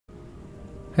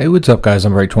Hey, what's up guys,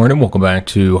 I'm Praetorian and welcome back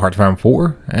to HOI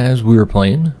IV as we were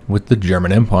playing with the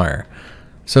German Empire.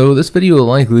 So this video will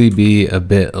likely be a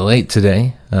bit late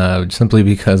today, simply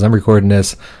because I'm recording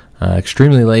this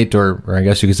extremely late, or I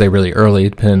guess you could say really early,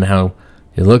 depending on how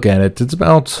you look at it.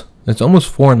 It's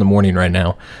almost 4 in the morning right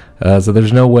now, so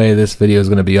there's no way this video is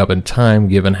going to be up in time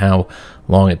given how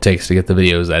long it takes to get the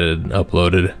videos edited and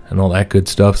uploaded and all that good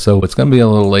stuff, so it's going to be a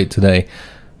little late today.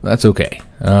 That's okay.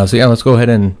 So yeah, let's go ahead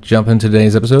and jump into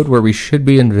today's episode where we should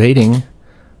be invading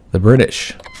the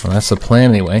British. Well, that's the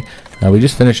plan anyway. We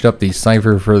just finished up the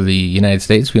cipher for the United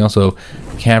States. We also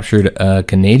captured a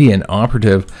Canadian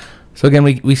operative. So again,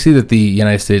 we see that the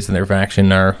United States and their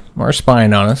faction are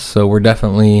spying on us, so we're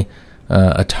definitely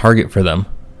a target for them.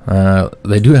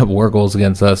 They do have war goals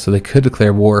against us, so they could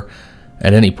declare war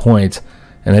at any point.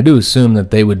 And I do assume that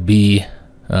they would be,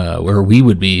 or we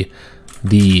would be,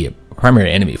 the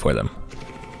primary enemy for them.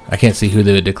 I can't see who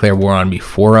they would declare war on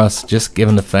before us, just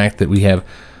given the fact that we have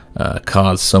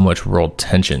caused so much world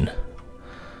tension.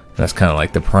 That's kind of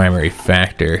like the primary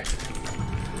factor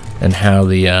and how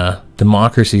the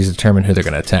democracies determine who they're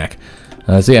going to attack.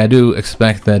 So yeah, I do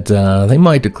expect that they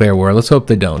might declare war. Let's hope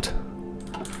they don't.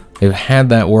 They've had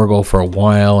that war goal for a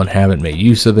while and haven't made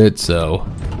use of it, so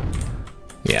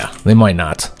yeah, they might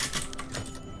not.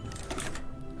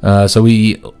 So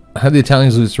we had the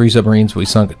Italians lose 3 submarines. We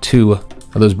sunk 2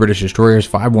 of those British destroyers,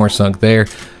 5 more sunk there.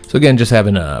 So again, just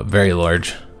having a very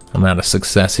large amount of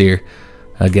success here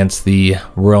against the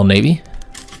Royal Navy.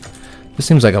 It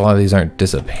seems like a lot of these aren't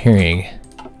disappearing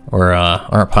or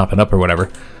aren't popping up or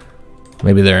whatever.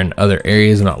 Maybe they're in other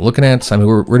areas I'm not looking at. I mean,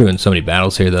 we're doing so many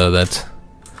battles here though that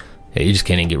yeah, you just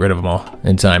can't even get rid of them all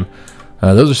in time.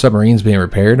 Those are submarines being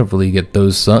repaired. Hopefully you get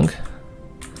those sunk.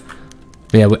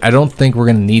 But yeah, I don't think we're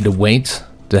going to need to wait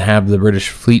to have the British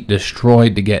fleet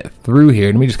destroyed to get through here.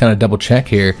 Let me just kind of double check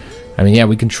here. I mean, yeah,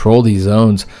 we control these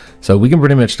zones, so we can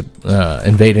pretty much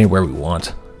invade anywhere we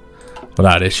want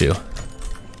without issue.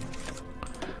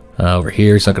 Over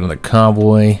here, sunk another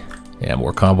convoy. Yeah,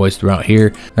 more convoys throughout here.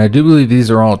 And I do believe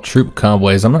these are all troop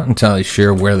convoys. I'm not entirely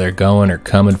sure where they're going or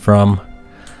coming from.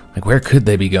 Like, where could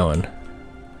they be going?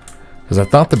 Because I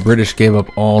thought the British gave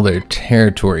up all their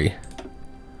territory.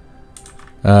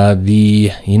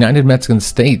 The United Mexican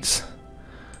States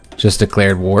just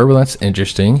declared war. Well, that's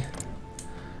interesting.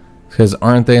 Because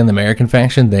aren't they in the American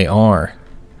faction? They are.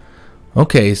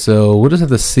 Okay, so we'll just have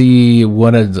to see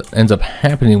what ends up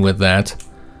happening with that.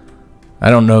 I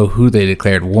don't know who they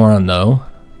declared war on, though.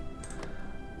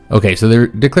 Okay, so they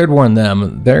declared war on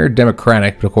them. They're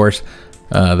democratic, but of course,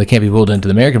 they can't be pulled into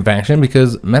the American faction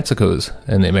because Mexico's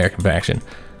in the American faction.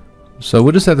 So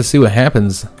we'll just have to see what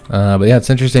happens. But yeah, it's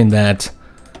interesting that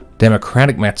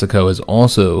Democratic Mexico is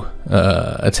also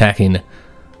attacking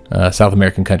South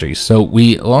American countries. So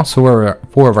we lost 4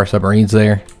 of our submarines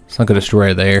there, sunk a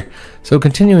destroyer there. So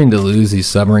continuing to lose these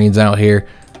submarines out here.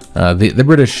 The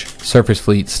British surface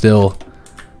fleet still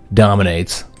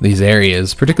dominates these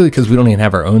areas, particularly because we don't even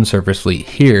have our own surface fleet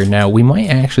here. Now we might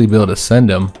actually be able to send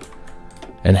them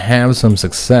and have some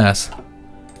success.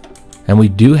 And we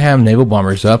do have naval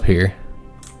bombers up here.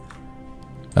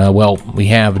 Well, we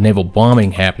have naval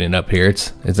bombing happening up here.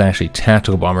 It's actually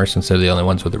tactical bombers since they're the only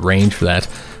ones with the range for that.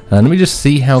 Let me just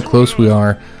see how close we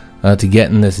are to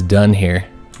getting this done here.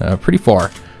 Pretty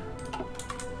far,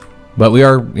 but we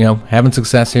are, having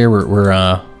success here.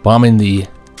 We're bombing the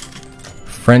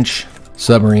French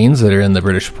submarines that are in the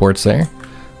British ports there.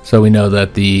 So we know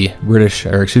that the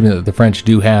that the French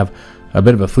do have a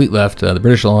bit of a fleet left. The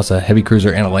British lost a heavy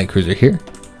cruiser and a light cruiser here.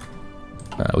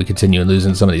 We continue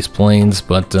losing some of these planes,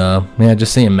 but yeah,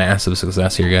 just seeing massive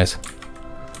success here, guys.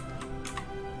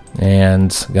 And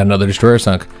got another destroyer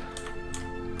sunk.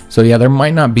 So yeah, there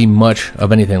might not be much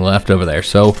of anything left over there.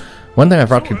 So one thing I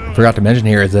forgot to mention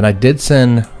here is that I did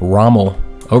send Rommel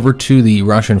over to the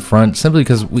Russian front simply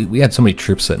because we had so many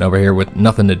troops sitting over here with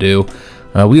nothing to do.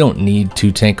 We don't need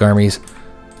 2 tank armies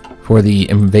for the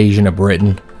invasion of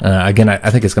Britain. Again,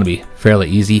 I think it's going to be fairly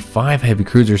easy. 5 heavy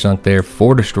cruisers sunk there,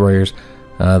 4 destroyers.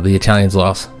 The Italians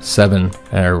lost 7,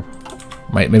 or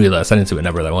maybe less. I didn't see what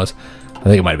number that was. I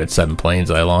think it might have been 7 planes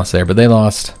that I lost there, but they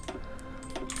lost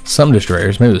some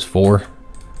destroyers. Maybe it was 4.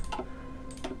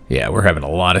 Yeah, we're having a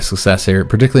lot of success here,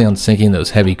 particularly on sinking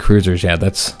those heavy cruisers. Yeah,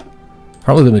 that's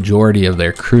probably the majority of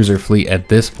their cruiser fleet at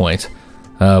this point.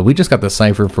 We just got the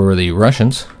cipher for the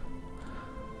Russians,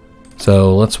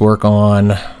 so let's work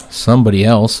on somebody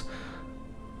else.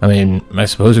 I mean, I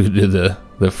suppose we could do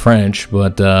the French,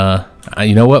 but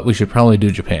you know what? We should probably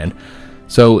do Japan.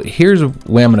 So here's the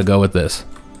way I'm going to go with this.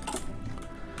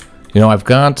 I've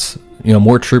got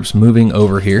more troops moving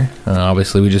over here.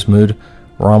 Obviously, we just moved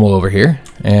Rommel over here,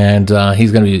 and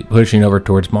he's going to be pushing over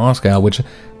towards Moscow, which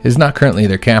is not currently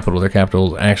their capital. Their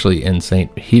capital is actually in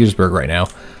St. Petersburg right now.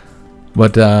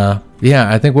 But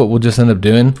yeah, I think what we'll just end up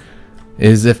doing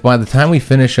is, if by the time we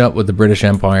finish up with the British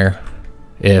Empire,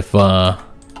 if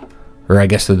or I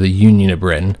guess the Union of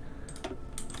Britain,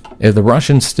 if the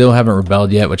Russians still haven't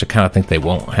rebelled yet, which I kind of think they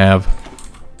won't have,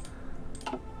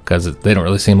 because they don't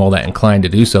really seem all that inclined to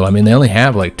do so. I mean, they only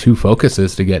have like 2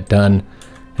 focuses to get done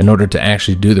in order to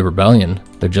actually do the rebellion.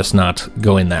 They're just not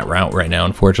going that route right now,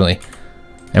 unfortunately.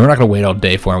 And we're not going to wait all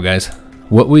day for them, guys.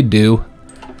 What we do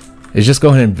is just go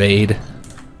ahead and invade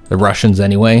the Russians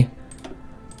anyway.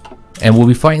 And we'll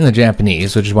be fighting the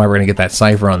Japanese, which is why we're going to get that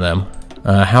cipher on them.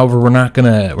 However, we're not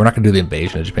gonna do the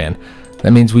invasion of Japan.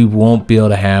 That means we won't be able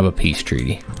to have a peace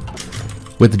treaty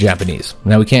with the Japanese.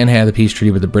 Now, we can have the peace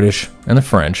treaty with the British and the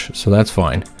French, so that's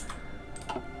fine.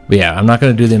 But yeah, I'm not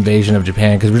going to do the invasion of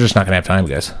Japan because we're just not going to have time,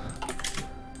 guys.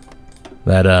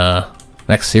 That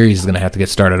next series is going to have to get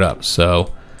started up.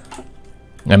 So,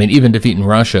 I mean, even defeating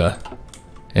Russia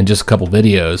in just a couple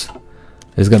videos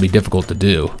is going to be difficult to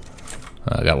do.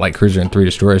 Got a light cruiser and 3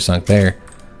 destroyers sunk there.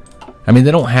 I mean,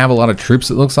 they don't have a lot of troops,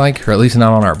 it looks like, or at least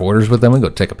not on our borders with them. We go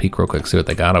take a peek real quick, see what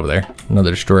they got over there. Another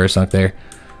destroyer sunk there.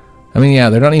 I mean, yeah,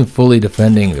 they're not even fully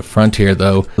defending the frontier,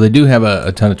 though. They do have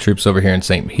a ton of troops over here in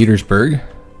St. Petersburg.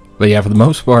 But yeah, for the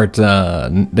most part,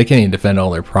 they can't even defend all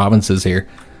their provinces here.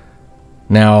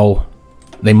 Now,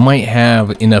 they might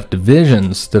have enough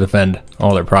divisions to defend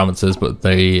all their provinces, but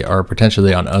they are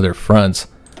potentially on other fronts.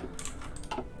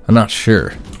 I'm not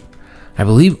sure. I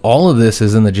believe all of this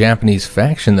is in the Japanese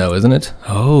faction, though, isn't it?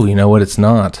 Oh, you know what? It's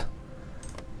not.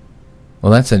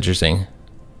 Well, that's interesting.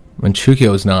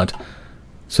 Manchukuo is not.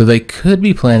 So they could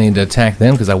be planning to attack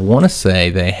them, because I want to say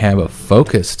they have a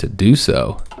focus to do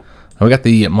so. We got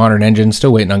the modern engine,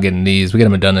 still waiting on getting these. We get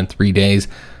them done in 3 days.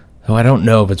 So I don't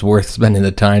know if it's worth spending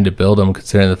the time to build them,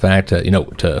 considering the fact that, you know,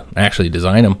 to actually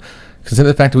design them.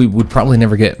 Considering the fact that we would probably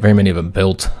never get very many of them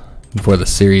built before the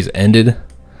series ended.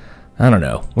 I don't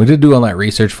know. We did do all that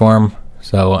research for them,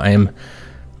 so I am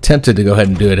tempted to go ahead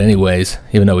and do it anyways,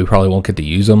 even though we probably won't get to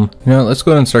use them. You know, let's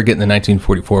go ahead and start getting the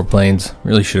 1944 planes.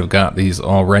 Really should have got these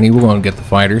already. We'll go and get the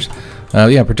fighters.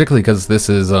 Yeah, particularly because this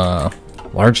is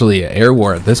largely an air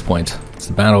war at this point. It's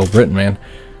the Battle of Britain, man.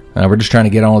 We're just trying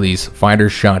to get all these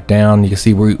fighters shot down. You can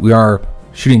see we are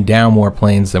shooting down more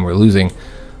planes than we're losing,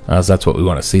 so that's what we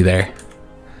want to see there.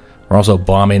 We're also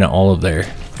bombing all of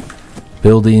their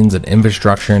buildings and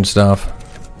infrastructure and stuff.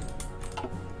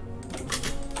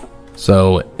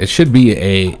 So it should be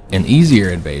an easier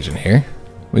invasion here.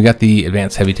 We got the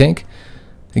advanced heavy tank.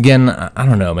 Again, I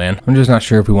don't know, man. I'm just not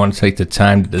sure if we want to take the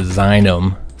time to design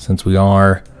them, since we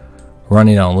are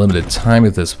running on limited time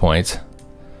at this point.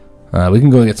 We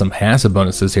can go and get some passive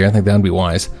bonuses here. I think that would be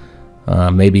wise.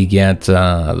 Maybe get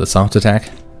the soft attack.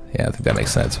 Yeah, I think that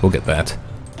makes sense. We'll get that.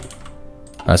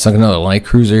 Sunk another light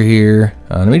cruiser here.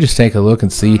 Let me just take a look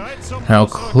and see how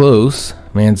close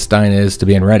Manstein is to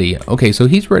being ready. Okay, so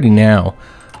he's ready now.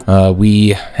 We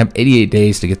have 88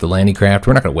 days to get the landing craft.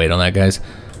 We're not going to wait on that, guys.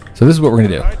 So this is what we're going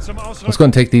to do. Let's go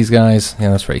and take these guys. Yeah,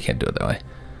 that's right. You can't do it that way.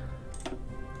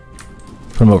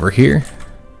 Put them over here.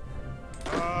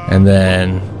 And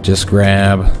then just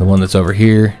grab the one that's over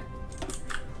here.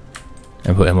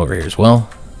 And put him over here as well.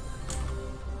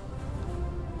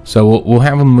 So we'll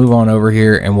have them move on over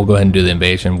here, and we'll go ahead and do the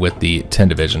invasion with the 10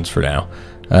 divisions for now.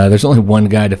 There's only one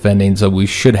guy defending, so we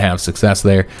should have success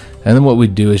there. And then what we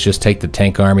do is just take the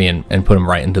tank army and put them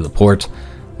right into the port.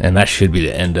 And that should be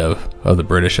the end of the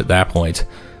British at that point.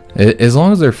 As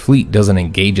long as their fleet doesn't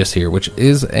engage us here, which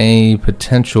is a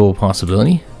potential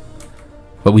possibility.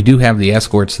 But we do have the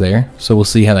escorts there, so we'll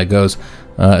see how that goes.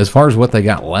 As far as what they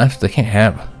got left, they can't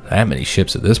have that many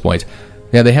ships at this point.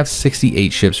 Yeah, they have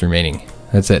 68 ships remaining.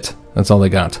 That's it. That's all they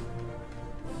got.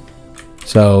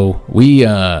 So we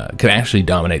could actually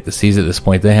dominate the seas at this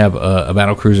point. They have a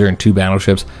battle cruiser and 2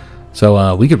 battleships.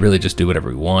 So we could really just do whatever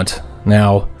we want.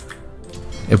 Now,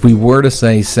 if we were to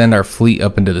say send our fleet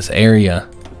up into this area,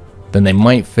 then they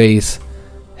might face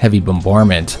heavy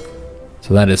bombardment.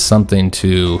 So that is something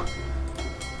to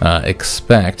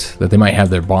expect, that they might have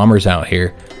their bombers out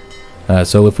here.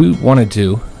 So if we wanted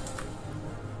to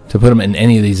put them in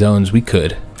any of these zones, we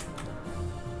could.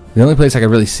 The only place I could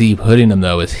really see putting them,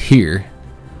 though, is here,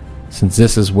 since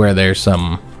this is where there's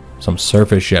some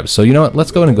surface ships. So you know what?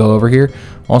 Let's go ahead and go over here.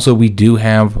 Also, we do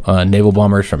have naval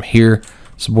bombers from here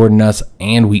supporting us,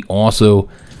 and we also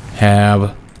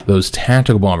have those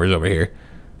tactical bombers over here,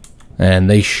 and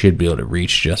they should be able to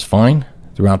reach just fine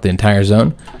throughout the entire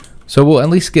zone. So we'll at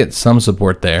least get some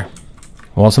support there.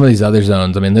 While some of these other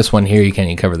zones, I mean, this one here, you can't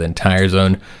even cover the entire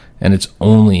zone. and it's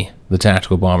only the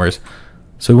tactical bombers.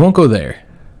 So we won't go there.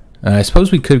 I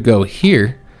suppose we could go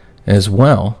here as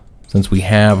well, since we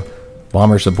have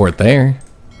bomber support there.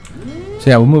 So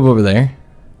yeah, we'll move over there.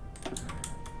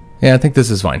 Yeah, I think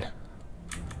this is fine.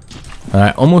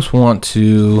 I almost want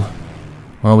to...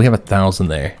 Well, we have 1,000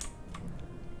 there.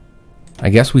 I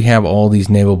guess we have all these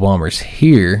naval bombers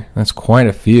here. That's quite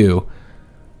a few.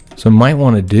 So what I might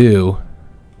want to do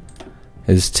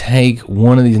is take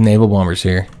one of these naval bombers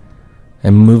here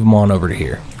and move them on over to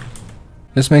here.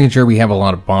 Just making sure we have a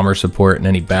lot of bomber support in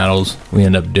any battles we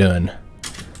end up doing.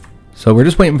 So we're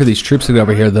just waiting for these troops to go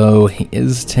over here, though he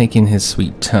is taking his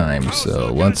sweet time.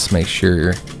 So let's make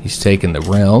sure he's taking the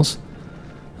rails.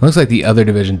 It looks like the other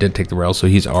division did take the rails, so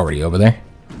he's already over there.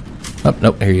 Oh,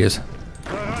 nope, here he is.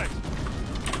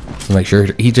 So make sure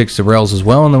he takes the rails as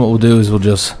well, and then what we'll do is we'll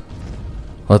just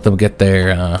let them get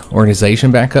their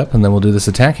organization back up, and then we'll do this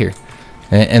attack here.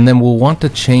 And then we'll want to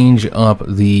change up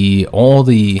all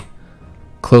the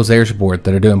close air support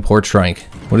that are doing port strike.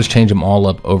 We'll just change them all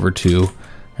up over to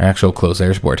actual close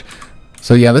air support.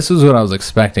 So yeah, this is what I was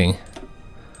expecting.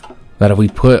 That if we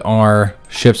put our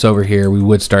ships over here, we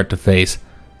would start to face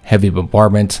heavy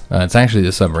bombardment. It's actually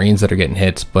the submarines that are getting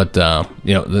hit, but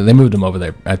you know, they moved them over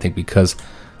there, I think, because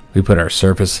we put our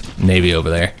surface navy over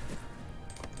there.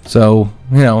 So,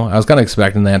 you know, I was kind of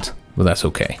expecting that, but that's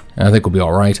okay. I think we'll be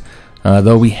all right.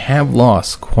 Though we have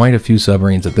lost quite a few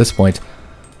submarines at this point.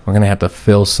 We're going to have to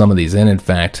fill some of these in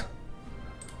fact.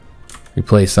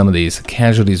 Replace some of these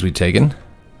casualties we've taken.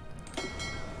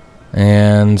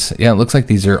 And, yeah, it looks like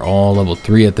these are all level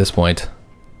 3 at this point.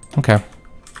 Okay.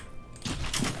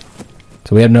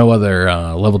 So we have no other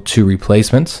level 2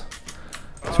 replacements.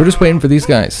 So we're just waiting for these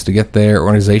guys to get their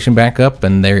organization back up,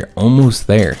 and they're almost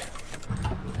there.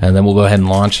 And then we'll go ahead and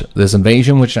launch this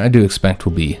invasion, which I do expect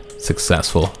will be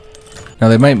successful. Now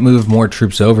they might move more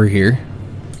troops over here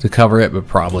to cover it, but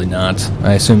probably not.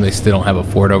 I assume they still don't have a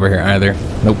fort over here either.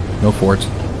 Nope, no forts.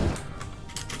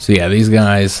 So yeah, these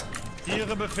guys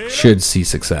should see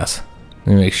success.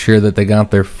 Let me make sure that they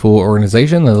got their full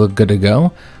organization. They look good to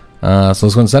go. So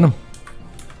let's go and send them.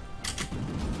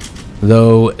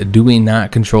 Though, do we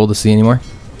not control the sea anymore?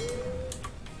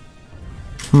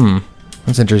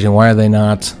 That's interesting. Why are they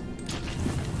not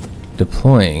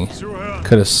deploying?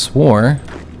 Could have swore.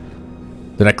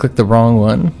 Did I click the wrong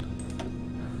one?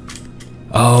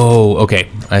 Oh, okay.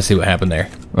 I see what happened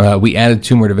there. We added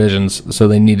 2 more divisions, so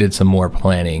they needed some more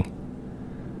planning.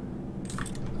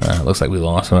 Looks like we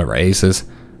lost one of our aces.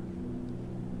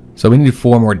 So we need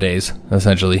 4 more days,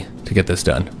 essentially, to get this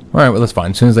done. Alright, well that's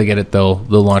fine. As soon as they get it, they'll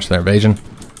launch their invasion.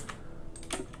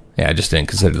 Yeah, I just didn't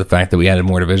consider the fact that we added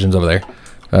more divisions over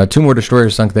there. 2 more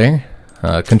destroyers sunk there.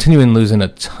 Continuing losing a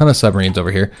ton of submarines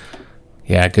over here.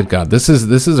 Yeah, good God. This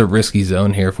is a risky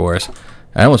zone here for us.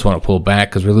 I almost want to pull back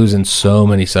because we're losing so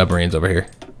many submarines over here.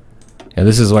 Yeah,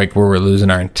 this is like where we're losing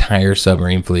our entire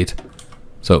submarine fleet.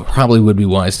 So it probably would be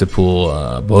wise to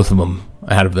pull both of them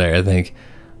out of there, I think.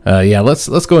 Yeah, let's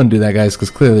go ahead and do that, guys, because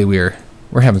clearly we're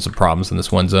having some problems in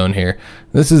this one zone here.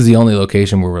 This is the only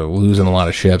location where we're losing a lot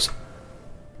of ships.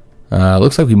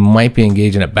 Looks like we might be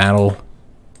engaging a battle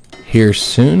here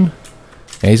soon.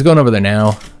 Yeah, he's going over there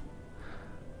now.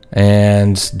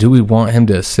 And do we want him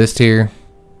to assist here?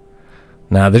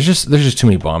 Nah, there's just too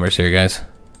many bombers here, guys.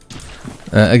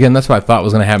 Again, that's what I thought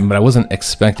was going to happen, but I wasn't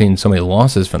expecting so many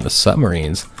losses from the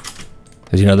submarines.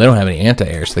 Because, you know, they don't have any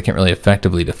anti-air, so they can't really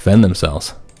effectively defend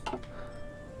themselves.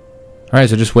 Alright,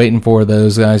 so just waiting for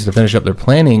those guys to finish up their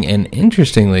planning, and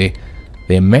interestingly,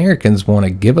 the Americans want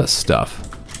to give us stuff.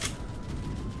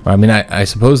 I mean, I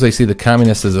suppose they see the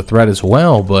communists as a threat as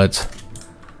well, but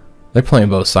they're playing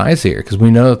both sides here, because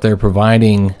we know that they're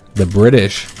providing the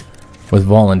British with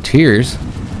volunteers.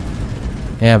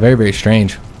 Yeah, very, very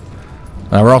strange.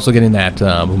 We're also getting that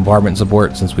bombardment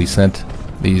support since we sent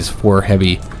these 4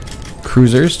 heavy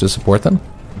cruisers to support them.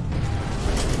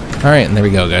 Alright, and there we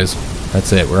go, guys.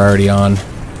 That's it. We're already on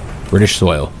British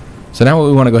soil. So now what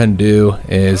we want to go ahead and do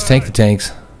is take the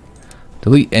tanks,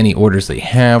 delete any orders they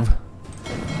have,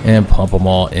 and pump them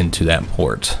all into that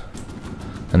port.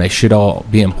 And they should all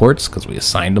be in ports because we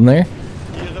assigned them there.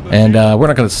 And we're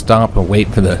not going to stop and wait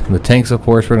for the tanks, of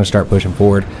course. We're going to start pushing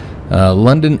forward.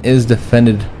 London is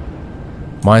defended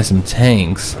by some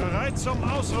tanks,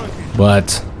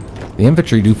 but the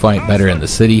infantry do fight better in the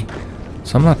city,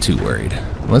 so I'm not too worried.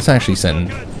 Let's actually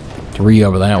send 3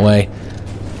 over that way,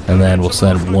 and then we'll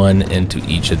send 1 into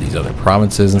each of these other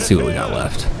provinces and see what we got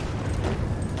left.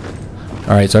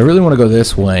 Alright, so I really want to go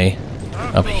this way,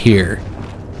 up here,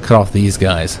 cut off these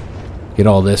guys, get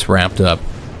all this wrapped up.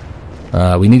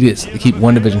 We need to keep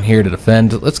 1 division here to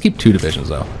defend. Let's keep 2 divisions,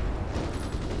 though.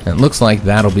 And it looks like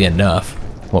that'll be enough,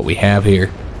 what we have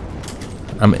here.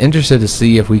 I'm interested to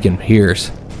see if we can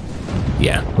pierce.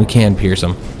 Yeah, we can pierce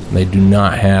them. They do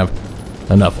not have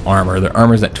enough armor. Their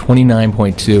armor's at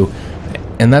 29.2,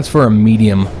 and that's for a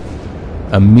medium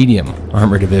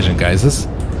armor division, guys. This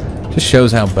just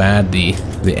shows how bad the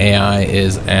AI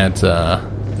is at, I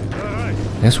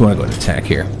guess we want to go to attack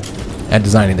here, at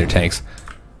designing their tanks.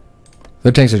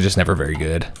 Their tanks are just never very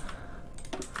good.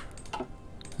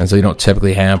 And so you don't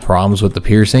typically have problems with the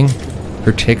piercing,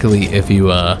 particularly if you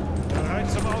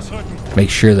make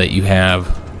sure that you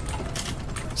have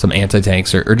some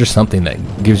anti-tanks or just something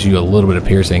that gives you a little bit of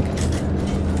piercing.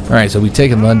 Alright, so we've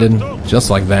taken London just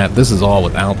like that. This is all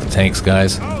without the tanks,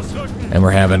 guys. And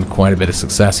we're having quite a bit of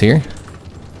success here.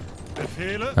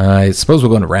 I suppose we're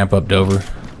going to ramp up Dover.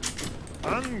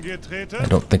 I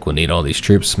don't think we'll need all these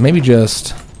troops. Maybe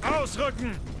just...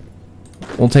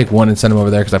 we'll take one and send him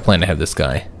over there because I plan to have this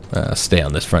guy stay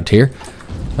on this frontier.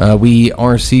 We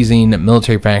are seizing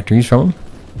military factories from him.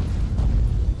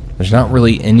 There's not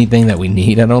really anything that we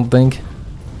need, I don't think.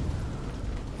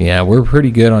 Yeah, we're pretty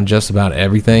good on just about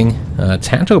everything.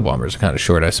 Tactical bombers are kind of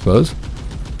short, I suppose.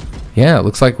 Yeah, it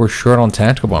looks like we're short on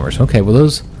tactical bombers. Okay, well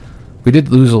those... we did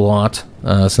lose a lot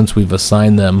since we've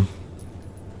assigned them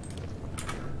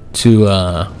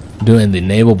to doing the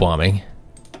naval bombing.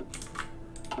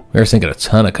 We are sinking a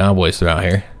ton of convoys throughout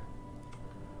here.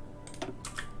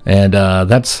 And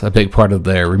that's a big part of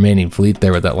their remaining fleet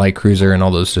there with that light cruiser and all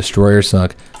those destroyers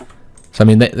sunk. So, I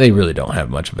mean, they really don't have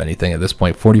much of anything at this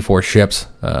point. 44 ships,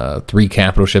 3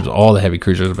 capital ships, all the heavy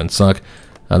cruisers have been sunk.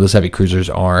 Those heavy cruisers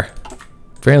are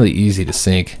fairly easy to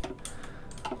sink.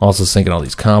 Also sinking all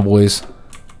these convoys.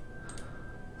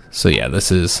 So, yeah,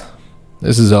 this is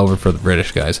over for the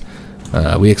British, guys.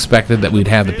 We expected that we'd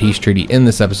have the peace treaty in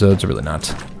this episode, so really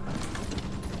not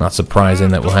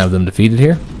surprising that we'll have them defeated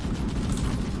here.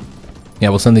 Yeah,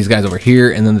 we'll send these guys over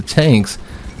here, and then the tanks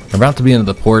are about to be into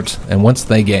the port, and once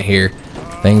they get here,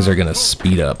 things are going to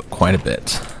speed up quite a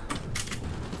bit.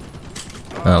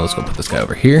 Let's go put this guy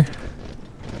over here.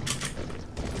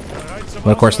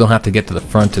 But of course, they'll have to get to the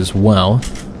front as well.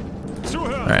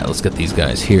 Alright, let's get these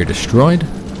guys here destroyed.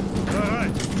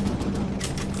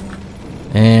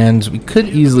 And we could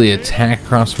easily attack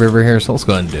across the river here, so let's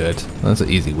go ahead and do it. That's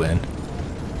an easy win.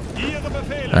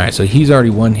 Alright, so he's already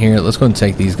won here. Let's go and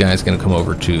take these guys. Going to come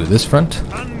over to this front.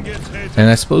 And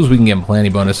I suppose we can get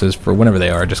planning bonuses for whenever they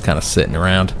are just kind of sitting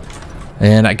around.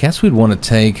 And I guess we'd want to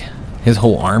take his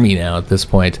whole army now at this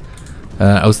point.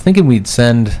 I was thinking we'd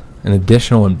send an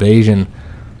additional invasion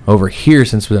over here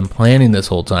since we've been planning this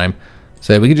whole time.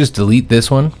 So we could just delete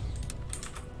this one.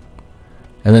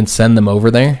 And then send them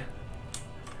over there.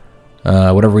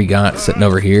 Whatever we got sitting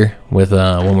over here with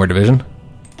one more division.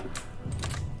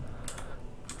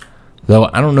 Though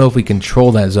I don't know if we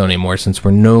control that zone anymore since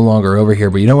we're no longer over here,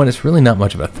 but you know what? It's really not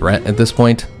much of a threat at this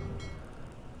point.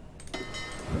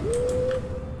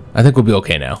 I think we'll be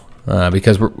okay now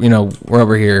because we're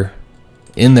over here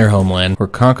in their homeland. We're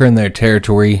conquering their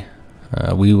territory.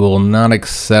 We will not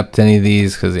accept any of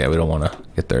these because we don't want to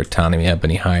get their autonomy up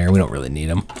any higher. We don't really need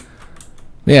them.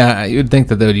 Yeah, you'd think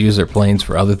that they would use their planes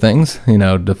for other things,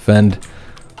 defend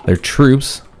their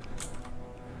troops,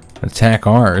 attack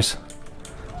ours.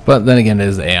 But then again, it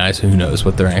is the AI, so who knows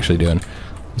what they're actually doing.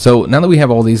 So now that we have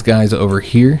all these guys over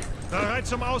here,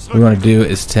 what we want to do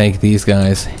is take these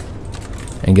guys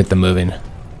and get them moving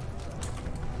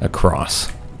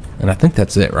across. And I think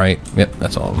that's it, right? Yep,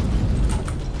 that's all of them.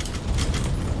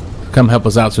 Come help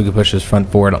us out so we can push this front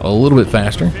forward a little bit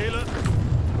faster.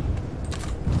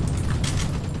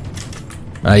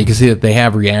 You can see that they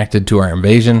have reacted to our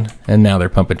invasion, and now they're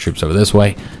pumping troops over this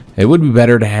way. It would be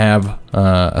better to have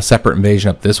a separate invasion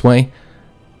up this way.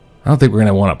 I don't think we're going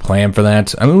to want to plan for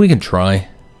that. I mean, we can try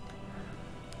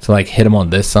to hit them on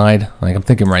this side. I'm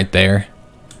thinking right there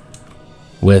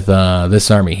with this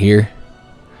army here.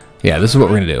 Yeah, this is what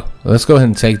we're going to do. Let's go ahead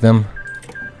and take them.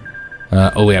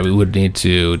 Oh yeah, we would need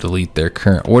to delete their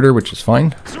current order, which is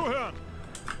fine. So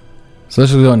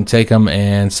let's just go ahead and take them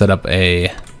and set up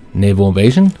a naval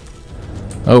invasion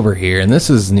over here. And this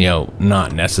is,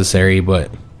 not necessary,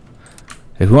 but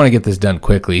if we want to get this done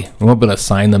quickly, we won't be able to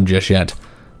assign them just yet.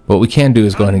 What we can do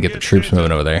is go ahead and get the troops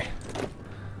moving over there.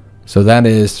 So that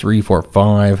is 3, 4,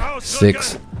 5,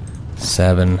 6,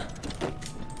 7,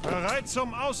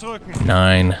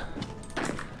 9,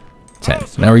 10.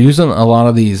 Now we're using a lot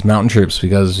of these mountain troops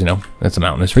because, it's a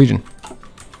mountainous region.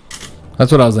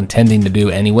 That's what I was intending to do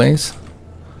anyways.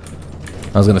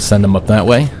 I was going to send them up that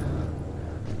way.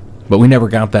 But we never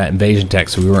got that invasion tech,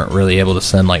 so we weren't really able to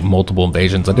send like multiple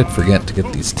invasions. I did forget to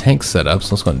get these tanks set up,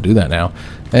 so let's go and do that now.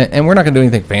 And we're not going to do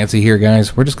anything fancy here,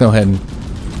 guys. We're just going to go ahead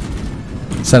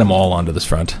and send them all onto this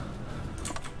front.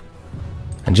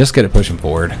 And just get it pushing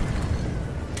forward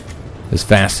as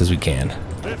fast as we can.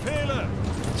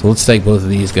 So let's take both of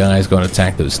these guys, go and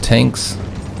attack those tanks.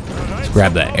 Let's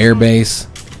grab that air base.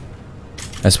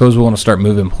 I suppose we want to start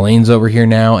moving planes over here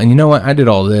now. And you know what? I did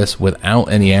all this without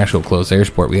any actual close air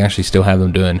support. We actually still have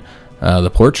them doing the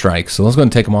port strikes. So let's go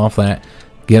and take them off that,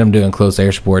 get them doing close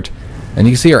air support. And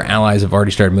you can see our allies have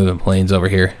already started moving planes over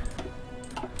here.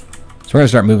 So we're going to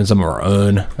start moving some of our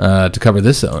own to cover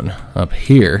this zone up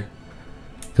here,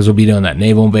 because we'll be doing that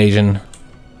naval invasion.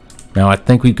 Now I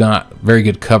think we've got very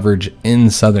good coverage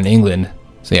in southern England.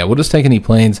 So yeah, we'll just take any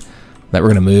planes that we're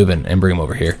going to move and bring them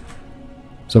over here.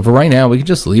 So for right now, we can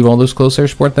just leave all those close air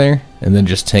support there, and then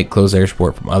just take close air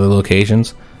support from other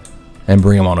locations and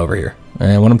bring them on over here.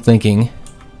 And what I'm thinking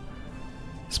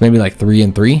is maybe like 3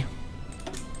 and 3.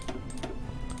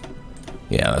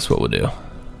 Yeah, that's what we'll do.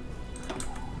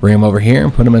 Bring them over here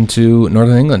and put them into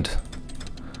northern England.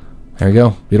 There we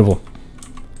go. Beautiful.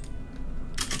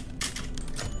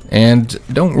 And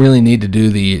don't really need to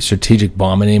do the strategic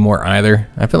bombing anymore either.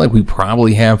 I feel like we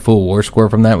probably have full war score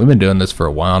from that. We've been doing this for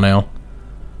a while now.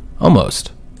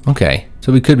 Almost. Okay,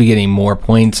 so we could be getting more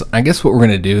points. I guess what we're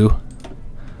going to do,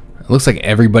 it looks like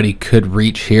everybody could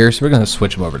reach here, so we're going to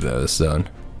switch them over to this zone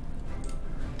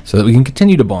so that we can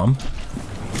continue to bomb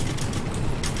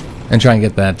and try and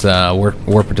get that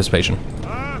war participation.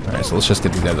 Alright, so let's just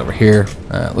get these guys over here.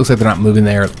 Looks like they're not moving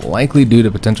there, likely due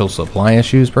to potential supply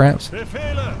issues, perhaps.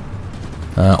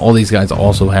 All these guys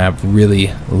also have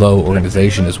really low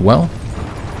organization as well.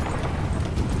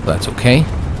 That's okay.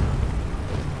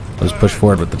 Let's push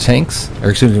forward with the tanks,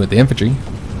 or excuse me, with the infantry,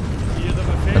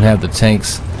 and have the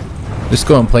tanks just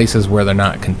go in places where they're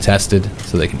not contested,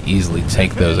 so they can easily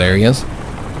take those areas.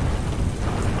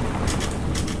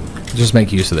 Just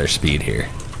make use of their speed here.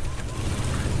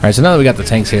 Alright, so now that we got the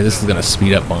tanks here, this is going to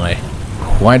speed up by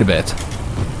quite a bit.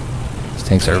 These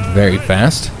tanks are very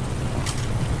fast.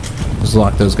 Just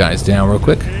lock those guys down real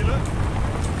quick.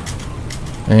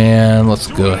 And let's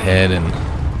go ahead and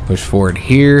push forward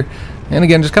here. And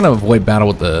again, just kind of avoid battle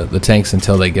with the tanks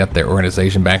until they get their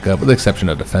organization back up, with the exception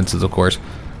of defenses, of course,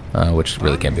 which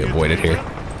really can't be avoided here.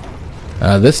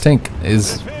 This tank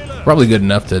is probably good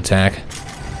enough to attack.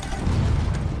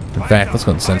 In fact, let's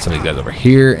go and send some of these guys over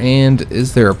here. And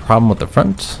is there a problem with the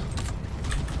front?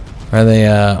 Are they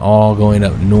all going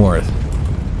up north?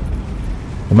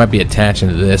 They might be attaching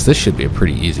to this. This should be a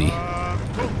pretty easy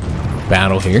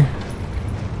battle here.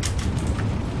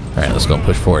 Alright, let's go and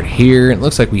push forward here. It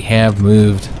looks like we have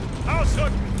moved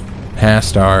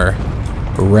past our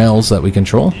rails that we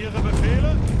control.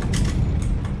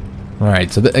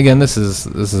 Alright, so again, this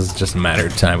is just a matter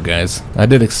of time, guys. I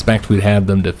did expect we'd have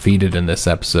them defeated in this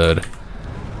episode.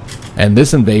 And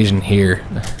this invasion here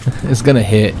is going to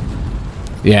hit,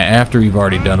 yeah, after we've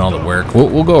already done all the work.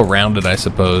 We'll go around it, I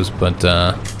suppose, but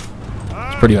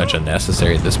it's pretty much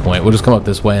unnecessary at this point. We'll just come up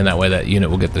this way, and that way that unit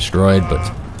will get destroyed,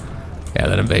 but yeah,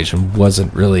 that invasion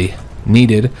wasn't really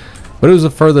needed. But it was the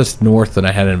furthest north that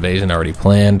I had an invasion already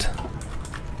planned.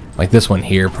 Like this one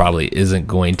here probably isn't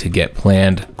going to get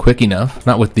planned quick enough.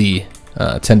 Not with the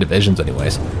 10 divisions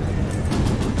anyways.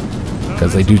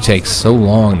 Because they do take so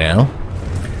long now.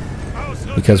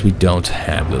 Because we don't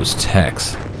have those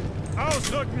techs.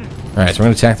 Alright, so we're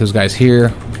going to attack those guys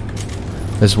here.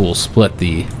 This will split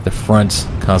the fronts,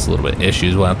 cause a little bit of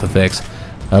issues we'll have to fix.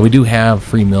 We do have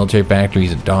free military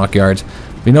factories and dockyards.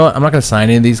 But you know what? I'm not going to sign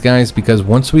any of these guys because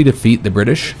once we defeat the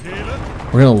British,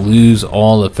 we're going to lose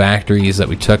all the factories that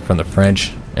we took from the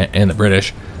French and the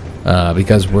British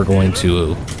because we're going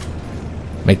to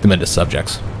make them into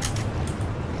subjects.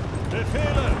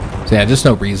 So yeah, just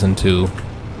no reason to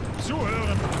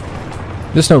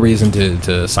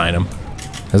sign them.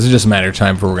 This is just a matter of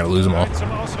time before we're going to lose them all.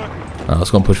 Let's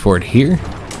go and push forward here.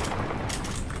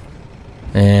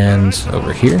 And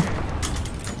over here.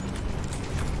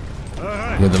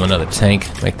 Give them another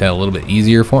tank. Make that a little bit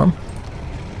easier for them.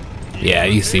 Yeah,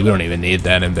 you see, we don't even need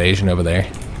that invasion over there.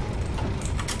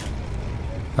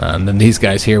 And then these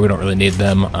guys here, we don't really need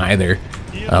them either.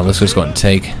 Let's just go ahead and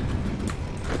take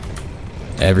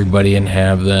everybody and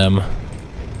have them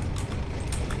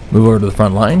move over to the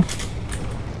front line.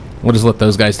 We'll just let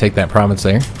those guys take that province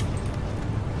there.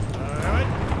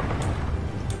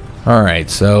 Alright,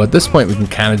 so at this point we can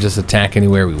kind of just attack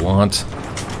anywhere we want.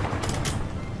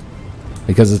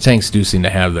 Because the tanks do seem to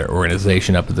have their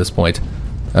organization up at this point.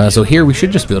 So here we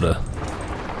should just be able to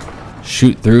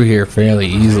shoot through here fairly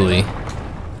easily.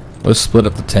 Let's split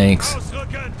up the tanks.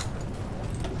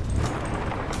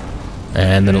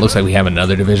 And then it looks like we have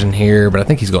another division here, but I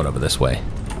think he's going over this way.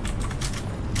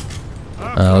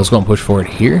 Let's go and push forward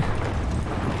here.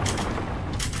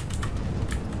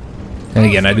 And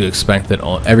again, I do expect that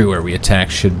everywhere we attack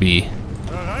should be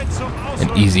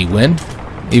an easy win.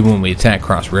 Even when we attack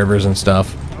cross rivers and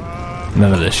stuff,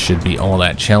 none of this should be all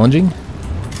that challenging.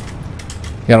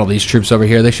 Got all these troops over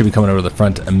here. They should be coming over to the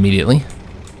front immediately.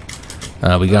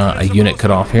 We got a unit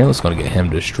cut off here. Let's go and get him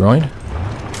destroyed.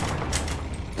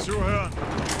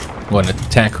 Go ahead and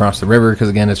attack across the river, because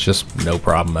again, it's just no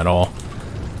problem at all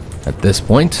at this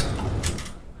point.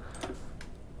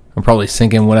 I'm probably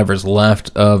sinking whatever's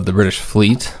left of the British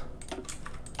fleet.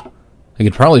 I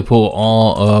could probably pull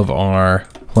all of our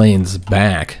planes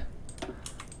back,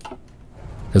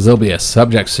 because there'll be a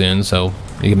subject soon, so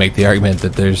you can make the argument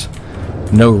that there's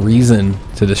no reason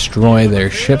to destroy their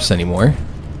ships anymore.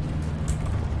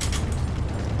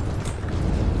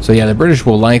 So yeah, the British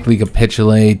will likely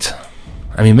capitulate.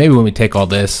 I mean, maybe when we take all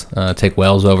this, take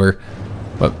Wales over,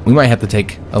 but we might have to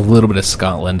take a little bit of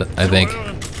Scotland, I think,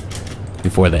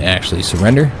 before they actually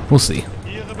surrender. We'll see.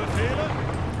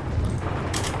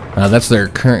 That's their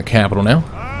current capital now.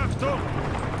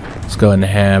 Let's go ahead and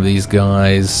have these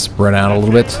guys spread out a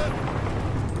little bit.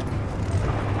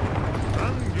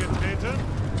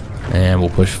 And we'll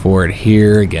push forward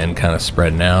here, again, kind of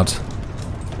spreading out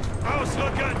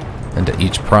into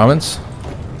each province.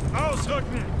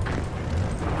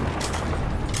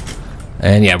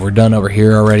 And yeah, we're done over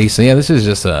here already. So yeah, this is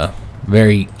just a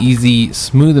very easy,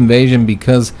 smooth invasion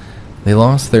because they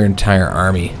lost their entire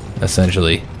army,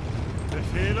 essentially,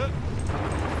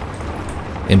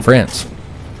 in France.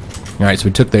 Alright, so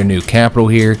we took their new capital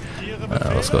here.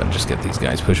 Let's go ahead and just get these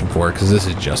guys pushing forward, because this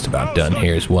is just about done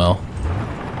here as well.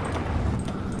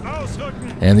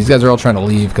 And these guys are all trying to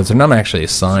leave because they're not actually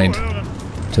assigned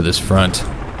to this front.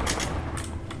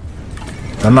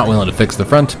 I'm not willing to fix the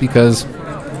front because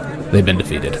they've been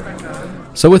defeated.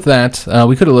 So with that,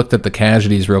 we could have looked at the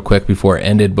casualties real quick before it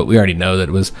ended, but we already know that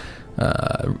it was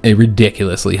a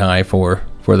ridiculously high for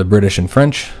the British and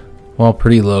French, while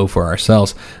pretty low for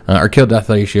ourselves. Our kill-death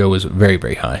ratio was very,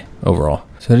 very high overall.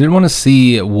 So I did want to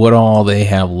see what all they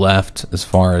have left as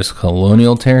far as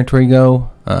colonial territory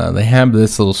go. They have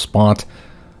this little spot.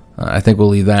 I think we'll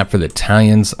leave that for the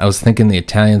Italians. I was thinking the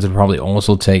Italians would probably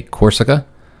also take Corsica.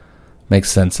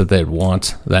 Makes sense that they'd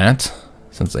want that,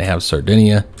 since they have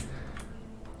Sardinia.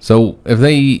 So if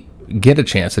they get a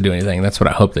chance to do anything, that's what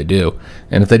I hope they do.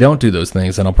 And if they don't do those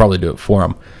things, then I'll probably do it for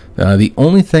them. The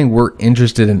only thing we're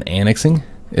interested in annexing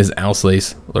is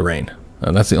Alsace-Lorraine.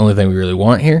 That's the only thing we really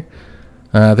want here.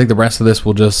 I think the rest of this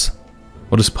we'll just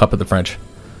puppet the French.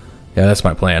 Yeah, that's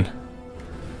my plan.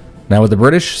 Now with the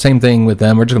British, same thing with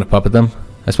them. We're just going to puppet them.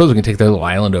 I suppose we can take their little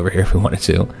island over here if we wanted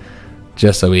to,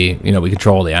 just so we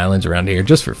control all the islands around here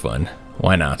just for fun.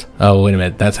 Why not? Oh, wait a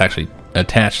minute. That's actually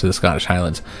attached to the Scottish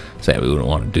Highlands. So yeah, we wouldn't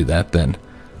want to do that then.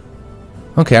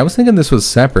 Okay, I was thinking this was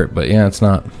separate, but yeah, it's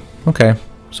not. Okay,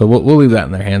 so we'll leave that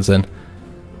in their hands then.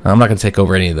 I'm not going to take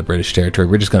over any of the British territory.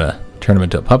 We're just going to turn them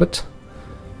into a puppet.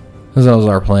 This was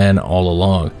our plan all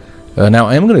along. Now,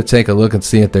 I am going to take a look and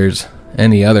see if there's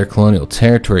any other colonial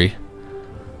territory,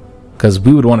 because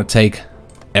we would want to take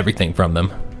everything from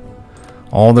them.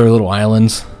 All their little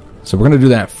islands. So we're going to do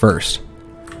that first.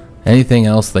 Anything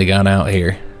else they got out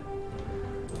here,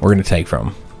 we're going to take from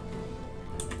them.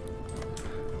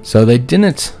 So they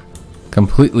didn't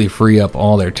completely free up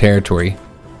all their territory.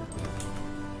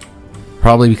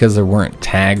 Probably because there weren't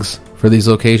tags for these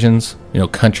locations.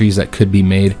 Countries that could be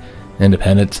made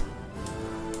independent.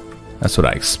 That's what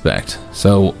I expect.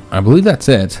 So I believe that's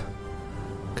it.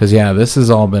 Because yeah, this has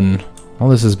all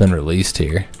this has been released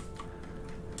here.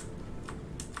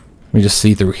 Let me just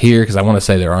see through here, because I want to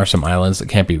say there are some islands that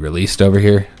can't be released over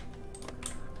here.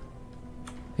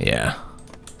 Yeah.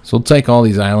 So we'll take all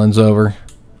these islands over.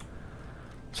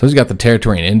 So he's got the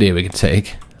territory in India we can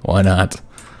take. Why not?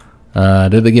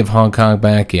 Did they give Hong Kong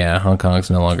back? Yeah, Hong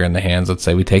Kong's no longer in the hands. Let's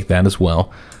say we take that as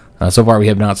well. So far we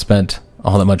have not spent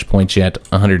all that much points yet.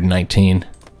 119.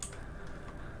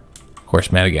 Of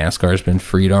course, Madagascar has been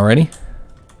freed already.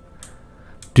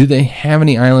 Do they have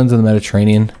any islands in the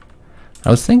Mediterranean? I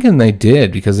was thinking they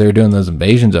did, because they were doing those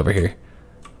invasions over here.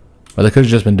 But they could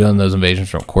have just been doing those invasions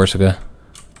from Corsica.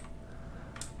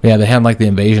 But yeah, they had like the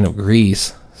invasion of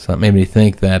Greece. So that made me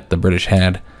think that the British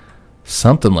had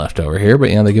something left over here.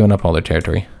 But yeah, they're giving up all their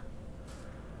territory.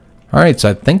 Alright, so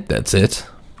I think that's it.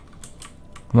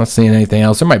 I'm not seeing anything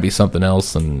else. There might be something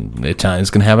else, and the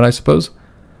Italians can have it, I suppose.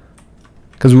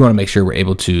 Because we want to make sure we're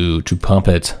able to pump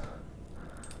it.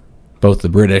 Both the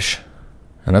British.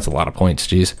 And that's a lot of points,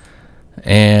 geez.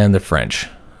 and the French.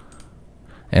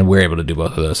 And we're able to do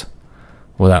both of those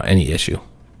without any issue.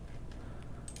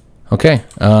 Okay,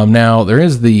 now there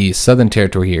is the southern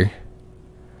territory here,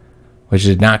 which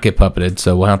did not get puppeted,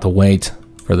 so we'll have to wait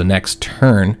for the next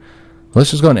turn.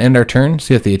 Let's just go and end our turn,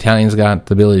 see if the Italians got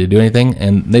the ability to do anything,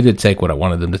 and they did take what I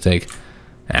wanted them to take,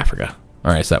 Africa.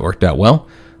 Alright, so that worked out well.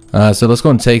 So let's go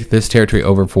and take this territory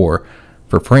over for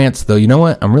France, though you know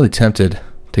what? I'm really tempted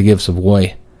to give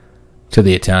Savoy to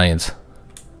the Italians.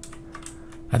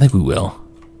 I think we will.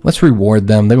 Let's reward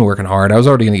them. They've been working hard. I was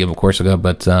already going to give them Corsica,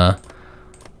 but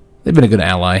they've been a good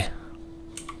ally.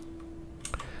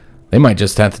 They might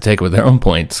just have to take it with their own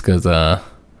points, because I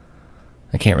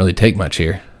can't really take much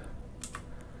here.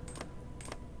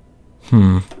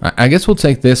 I guess we'll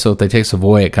take this, so if they take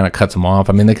Savoy, it kind of cuts them off.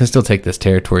 I mean, they can still take this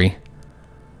territory.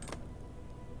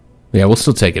 Yeah, we'll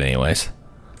still take it anyways.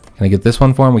 Can I get this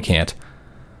one for them? We can't.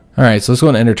 Alright, so let's go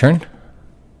and end our turn.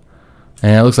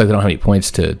 And it looks like they don't have any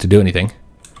points to do anything.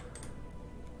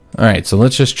 Alright, so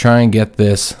let's just try and get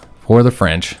this for the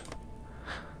French.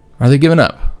 Are they giving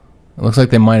up? It looks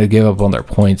like they might have given up on their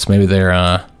points. Maybe they're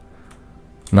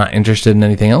not interested in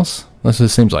anything else. That's what it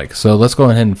seems like. So let's go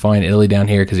ahead and find Italy down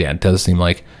here, because yeah, it does seem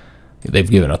like they've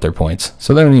given up their points.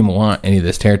 So they don't even want any of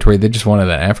this territory. They just wanted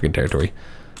that African territory.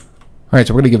 Alright,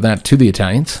 so we're going to give that to the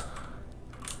Italians.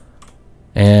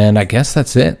 And I guess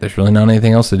that's it. There's really not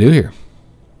anything else to do here.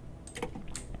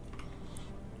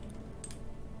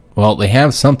 Well, they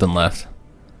have something left.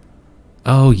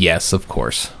 Oh, yes, of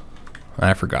course.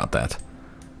 I forgot that.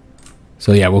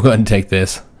 So yeah, we'll go ahead and take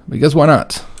this, because why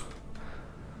not?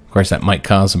 Of course, that might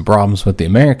cause some problems with the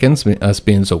Americans, us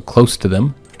being so close to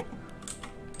them.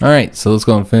 Alright, so let's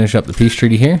go and finish up the peace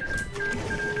treaty here.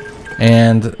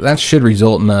 And that should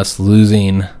result in us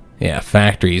losing, yeah,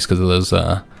 factories, because of those,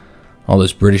 all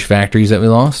those British factories that we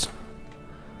lost.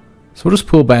 So we'll just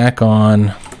pull back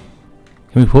on...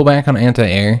 Can we pull back on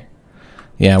anti-air?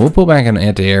 Yeah, we'll pull back on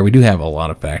anti-air. We do have a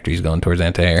lot of factories going towards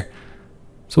anti-air.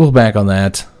 So we'll pull back on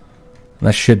that. And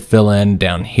that should fill in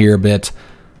down here a bit.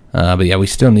 But yeah, we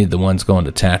still need the ones going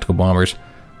to tactical bombers.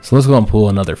 So let's go and pull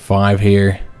another 5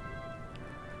 here.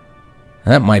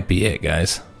 And that might be it,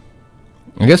 guys.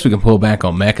 I guess we can pull back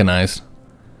on mechanized.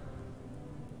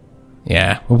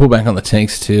 Yeah, we'll pull back on the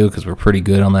tanks too, because we're pretty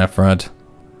good on that front.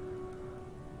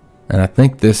 And I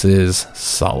think this is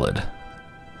solid.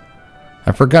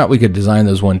 I forgot we could design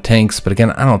those 1 tanks, but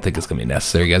again, I don't think it's going to be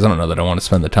necessary, guys. I don't know that I want to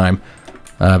spend the time.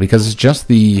 Because it's just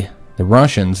the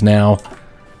Russians. Now,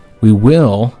 we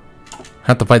will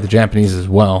have to fight the Japanese as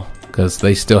well, because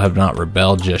they still have not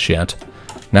rebelled just yet.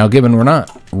 Now, given we're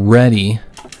not ready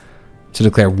to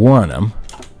declare war on them,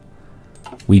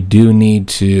 we do need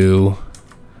to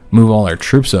move all our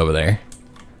troops over there.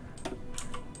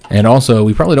 And also,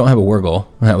 we probably don't have a war goal.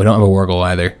 We don't have a war goal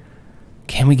either.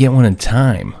 Can we get one in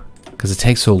time? Because it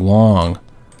takes so long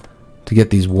to get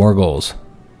these war goals.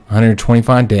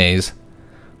 125 days.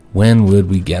 When would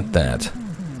we get that?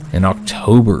 In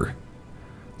October.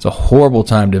 It's a horrible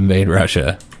time to invade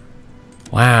Russia.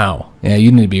 Wow. Yeah,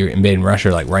 you need to be invading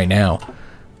Russia like right now.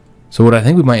 So what I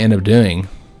think we might end up doing,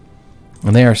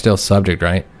 and they are still subject,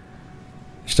 right?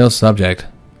 Still subject.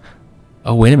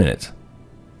 Oh, wait a minute.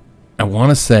 I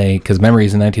want to say, because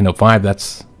memories in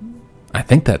 1905, I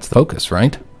think that's the focus,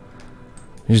 right?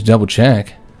 Just double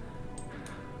check.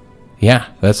 Yeah,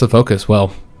 that's the focus.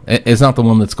 Well, it's not the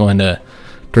one that's going to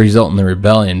result in the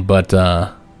rebellion, but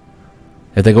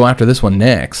if they go after this one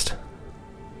next,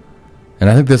 and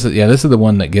I think this is the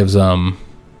one that gives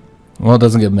well, it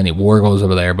doesn't give them any war goals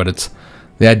over there, but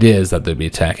the idea is that they'd be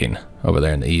attacking over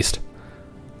there in the east.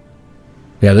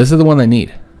 Yeah, this is the one they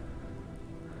need.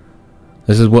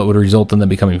 This is what would result in them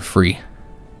becoming free.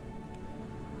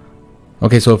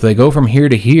 Okay, so if they go from here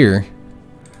to here,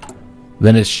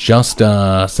 then it's just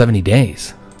 70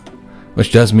 days,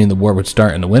 which does mean the war would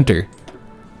start in the winter.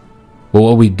 But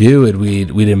what we'd do is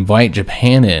we'd invite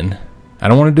Japan in. I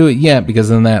don't want to do it yet, because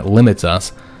then that limits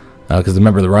us. Because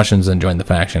remember, the Russians then joined the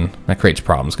faction. That creates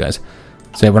problems, guys.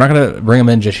 So yeah, we're not going to bring them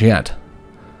in just yet.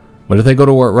 But if they go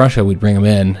to war at Russia, we'd bring them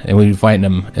in, and we'd be fighting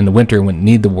them in the winter and wouldn't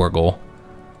need the war goal.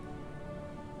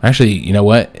 Actually, you know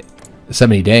what?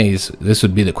 70 days, this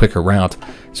would be the quicker route.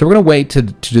 So we're going to wait to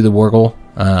do the war goal,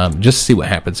 just to see what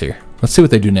happens here. Let's see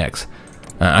what they do next.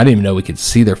 I didn't even know we could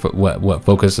see their what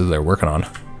focuses they're working on.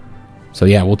 So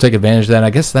yeah, we'll take advantage of that. I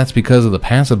guess that's because of the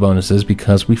passive bonuses,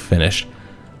 because we finished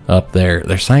up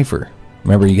their cipher.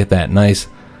 Remember, you get that nice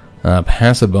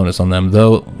passive bonus on them,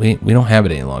 though we don't have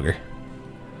it any longer.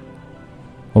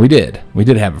 Well, we did. We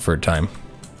did have it for a time.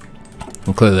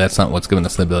 Well, clearly that's not what's giving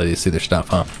us the ability to see their stuff,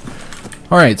 huh?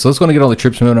 Alright, so let's go and get all the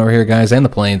troops moving over here, guys, and the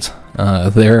planes.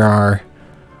 There are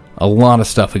a lot of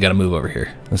stuff we got to move over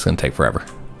here. This is going to take forever.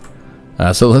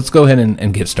 So let's go ahead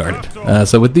and get started.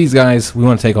 So with these guys, we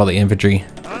want to take all the infantry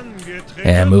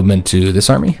and move them into this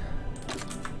army.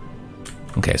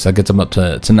 Okay, so that gets them up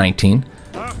to 19.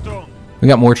 We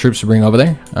got more troops to bring over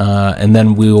there. And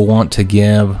then we will want to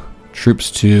give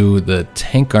troops to the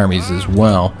tank armies as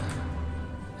well.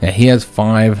 Yeah, he has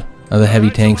 5 of the heavy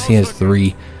tanks. He has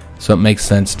 3. So it makes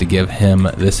sense to give him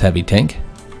this heavy tank.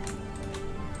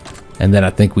 And then I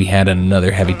think we had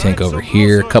another heavy tank over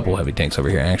here. A couple heavy tanks over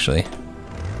here, actually.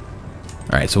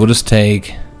 Alright, so we'll just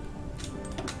take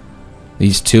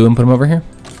these 2 and put them over here.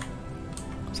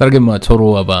 So that'll give them a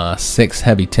total of 6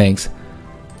 heavy tanks.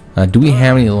 Do we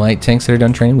have any light tanks that are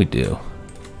done training? We do.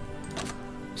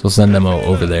 So we'll send them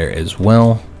over there as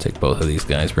well. Take both of these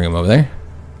guys, bring them over there.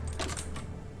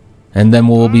 And then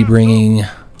we'll be bringing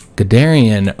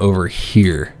Guderian over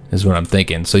here, is what I'm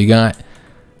thinking. So you got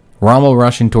Rommel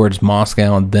rushing towards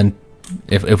Moscow, and then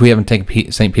if we haven't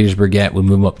taken St. Petersburg yet, we'll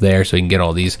move them up there so we can get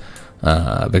all these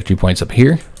victory points up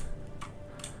here.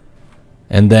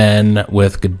 And then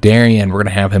with Guderian, we're going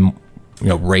to have him,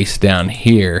 race down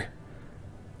here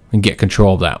and get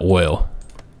control of that oil,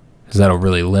 because that'll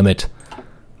really limit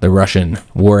the Russian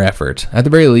war effort. At the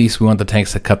very least, we want the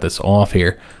tanks to cut this off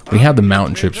here. We have the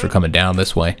mountain troops for coming down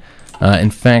this way.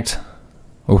 In fact,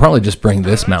 we'll probably just bring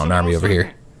this mountain army over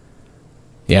here.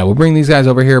 Yeah, we'll bring these guys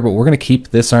over here, but we're going to keep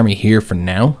this army here for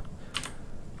now,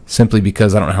 simply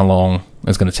because I don't know how long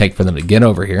it's going to take for them to get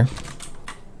over here.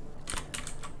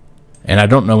 And I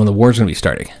don't know when the war's going to be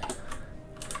starting.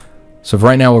 So for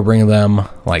right now, we'll bring them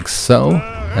like so,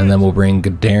 and then we'll bring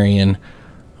Guderian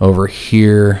over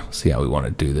here. Let's see how we want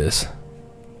to do this.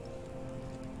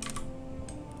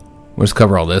 We'll just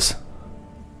cover all this.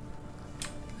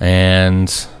 And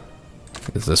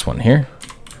it's this one here.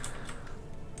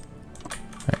 All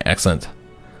right, excellent.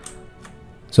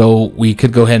 So we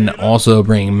could go ahead and also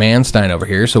bring Manstein over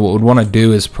here. So what we'd want to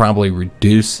do is probably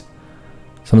reduce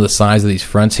some of the size of these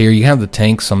fronts here. You have the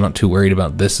tanks, so I'm not too worried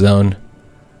about this zone.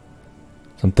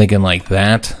 So I'm thinking like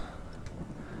that.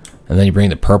 And then you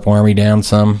bring the purple army down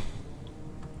some.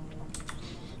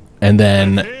 And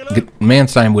then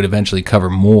Manstein would eventually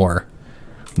cover more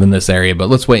than this area. But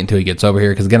let's wait until he gets over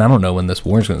here, because again, I don't know when this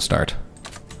war is going to start.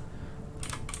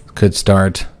 Could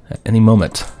start at any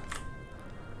moment.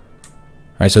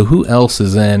 Alright, so who else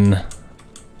is in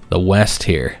the west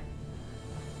here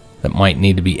that might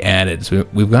need to be added? So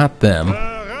we've got them.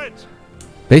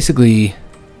 Basically,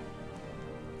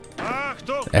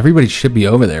 everybody should be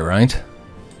over there, right?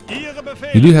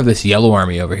 You do have this yellow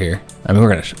army over here. I mean, we're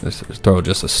going to throw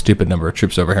just a stupid number of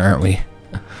troops over here, aren't we?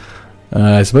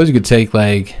 I suppose you could take,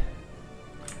 like,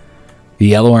 the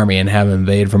yellow army and have them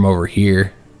invade from over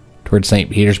here towards St.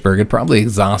 Petersburg. It'd probably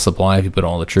exhaust supply if you put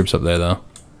all the troops up there, though.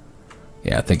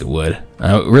 Yeah, I think it would.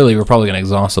 Really, we're probably going to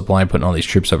exhaust supply putting all these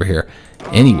troops over here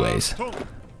anyways. So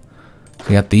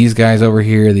we got these guys over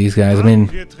here, these guys. I mean,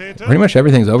 pretty much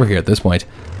everything's over here at this point.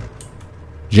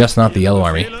 Just not the yellow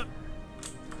army.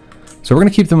 So we're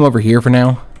going to keep them over here for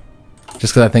now,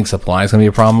 just because I think supply is going to be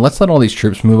a problem. Let's let all these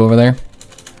troops move over there.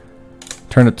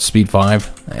 Turn it to speed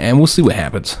 5, and we'll see what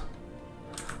happens.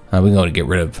 We can go to get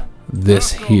rid of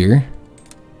this here.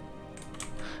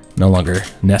 No longer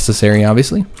necessary,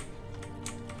 obviously.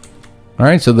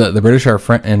 Alright, so the British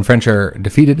and French are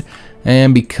defeated,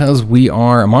 and because we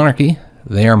are a monarchy,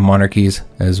 they are monarchies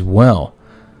as well.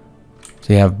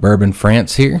 So you have Bourbon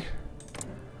France here,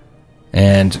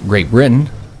 and Great Britain.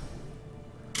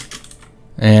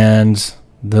 And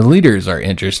the leaders are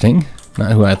interesting,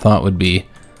 not who I thought would be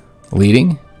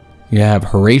leading. You have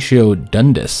Horatio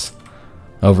Dundas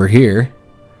over here.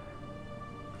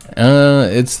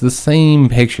 It's the same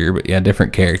picture, but yeah,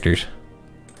 different characters.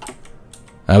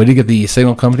 We did get the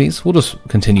signal companies. We'll just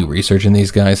continue researching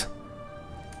these guys.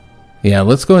 Yeah,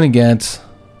 let's go ahead and get,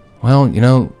 well, I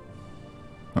don't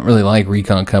really like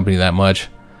Recon Company that much.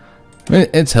 I mean,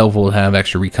 it's helpful to have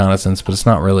extra reconnaissance, but it's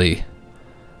not really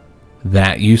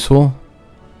that useful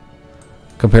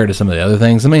compared to some of the other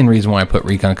things. The main reason why I put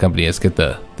Recon Company is to get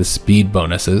the speed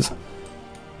bonuses.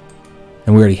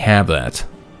 And we already have that.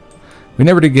 We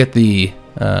never did get the,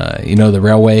 the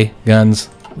railway guns.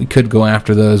 We could go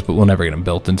after those, but we'll never get them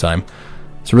built in time.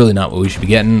 It's really not what we should be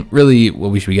getting. Really,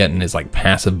 what we should be getting is like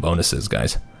passive bonuses,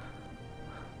 guys.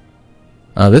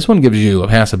 This one gives you a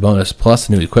passive bonus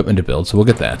plus new equipment to build, so we'll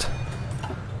get that.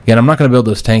 Again, I'm not going to build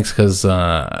those tanks because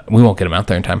we won't get them out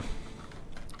there in time.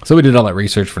 So we did all that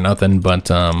research for nothing, but,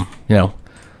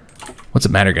 what's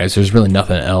it matter, guys? There's really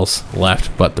nothing else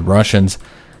left but the Russians,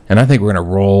 and I think we're going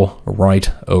to roll right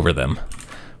over them.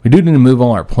 We do need to move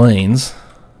all our planes.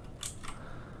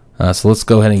 So let's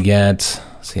go ahead and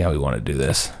see how we want to do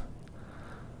this.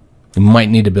 We might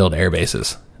need to build air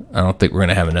bases. I don't think we're going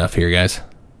to have enough here, guys.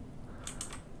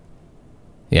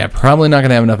 Yeah, probably not going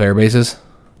to have enough air bases.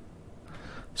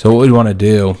 So what we want to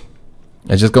do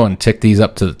is just go and tick these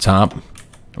up to the top.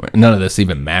 None of this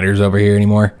even matters over here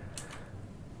anymore.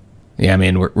 Yeah, I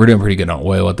mean, we're doing pretty good on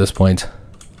oil at this point.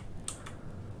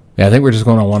 Yeah, I think we're just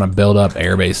going to want to build up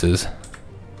air bases.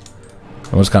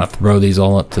 I'm just kind of throw these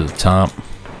all up to the top.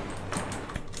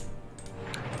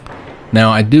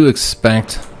 Now, I do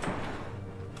expect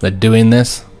that doing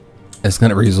this is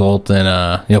going to result in,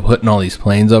 putting all these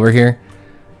planes over here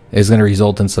is going to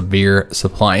result in severe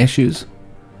supply issues.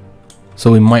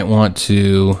 So we might want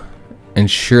to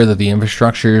ensure that the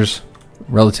infrastructure's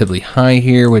relatively high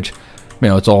here, which,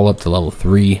 it's all up to level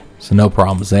 3, so no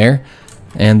problems there.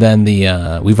 And then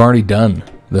we've already done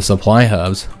the supply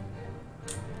hubs,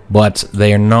 but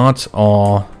they are not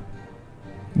all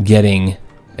getting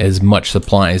as much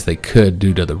supply as they could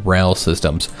due to the rail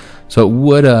systems. So it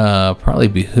would probably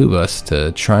behoove us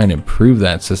to try and improve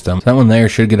that system. That one there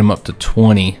should get them up to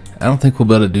 20. I don't think we'll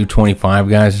be able to do 25,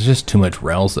 guys. It's just too much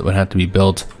rails that would have to be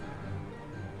built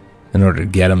in order to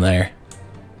get them there.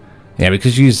 Yeah,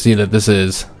 because you see that this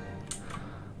is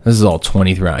all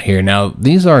 20 throughout here. Now,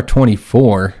 these are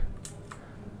 24,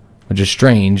 which is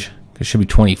strange. It should be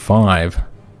 25.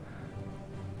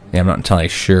 Yeah, I'm not entirely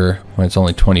sure why it's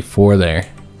only 24 there.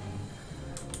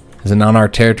 Is it not our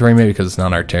territory? Maybe because it's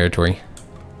not our territory.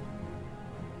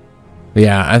 But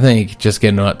yeah, I think just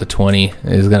getting up to 20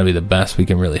 is going to be the best we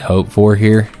can really hope for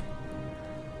here.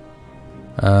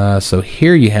 So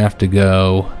here you have to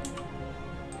go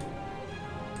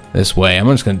this way. I'm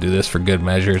just going to do this for good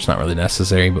measure. It's not really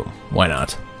necessary, but why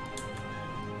not?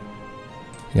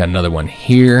 You got another one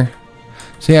here.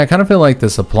 So yeah, I kind of feel like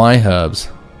the supply hubs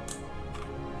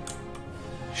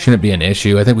shouldn't be an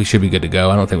issue. I think we should be good to go.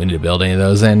 I don't think we need to build any of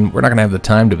those, and we're not going to have the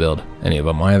time to build any of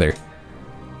them either.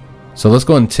 So let's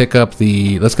go and tick up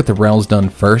let's get the rails done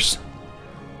first.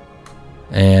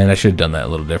 And I should have done that a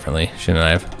little differently, shouldn't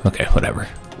I have? Okay, whatever.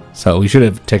 So we should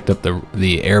have ticked up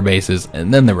the air bases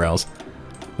and then the rails.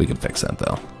 We can fix that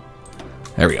though.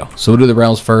 There we go. So we'll do the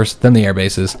rails first, then the air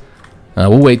bases.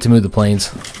 We'll wait to move the planes.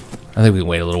 I think we can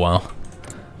wait a little while.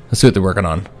 Let's see what they're working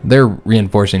on. They're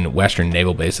reinforcing Western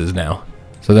naval bases now.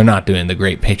 So they're not doing the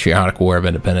Great Patriotic War of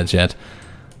Independence yet.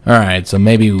 Alright, so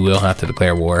maybe we will have to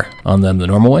declare war on them the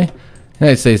normal way. The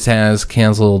United States has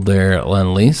canceled their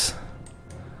Lend-Lease.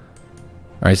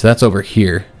 Alright, so that's over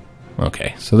here.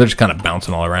 Okay, so they're just kind of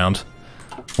bouncing all around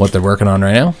what they're working on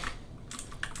right now.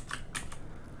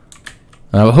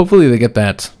 Hopefully they get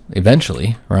that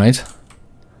eventually, right?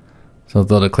 So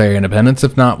they'll declare independence.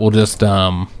 If not, we'll just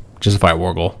justify a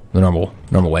war goal the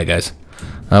normal way, guys.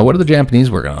 What are the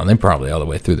Japanese working on? They're probably all the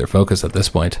way through their focus at this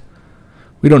point.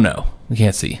 We don't know. We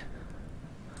can't see.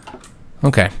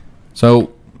 Okay.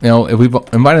 So, if we've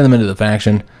invited them into the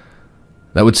faction,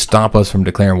 that would stop us from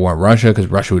declaring war on Russia, because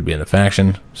Russia would be in the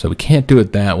faction. So we can't do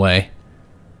it that way.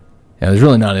 Yeah, there's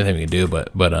really not anything we can do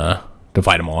but to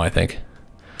fight them all, I think.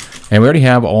 And we already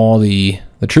have all the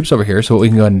troops over here, so what we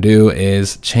can go ahead and do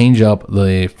is change up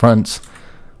the fronts.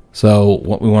 So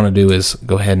what we want to do is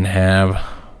go ahead and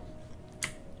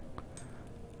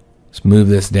let's move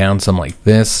this down some like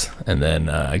this, and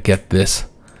then get this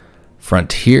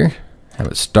front here. Have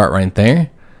it start right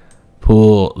there.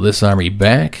 Pull this army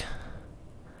back.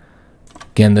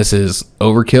 Again, this is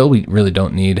overkill. We really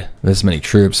don't need this many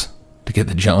troops to get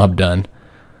the job done.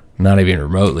 Not even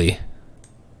remotely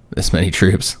this many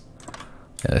troops.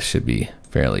 Yeah, this should be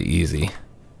fairly easy.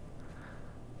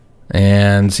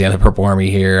 And yeah, the Purple Army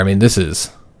here. I mean, this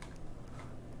is...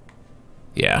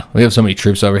 Yeah, we have so many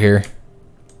troops over here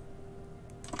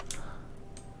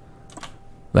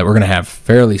that we're going to have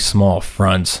fairly small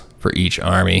fronts for each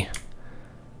army.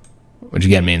 Which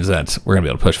again means that we're going to be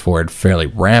able to push forward fairly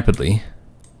rapidly.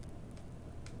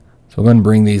 So we're going to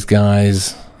bring these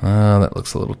guys... that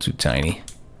looks a little too tiny.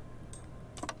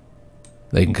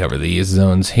 They can cover these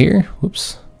zones here.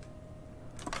 Whoops.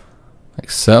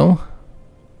 Like so.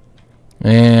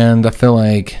 And I feel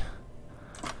like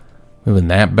moving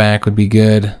that back would be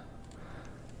good.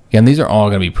 Again, these are all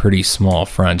going to be pretty small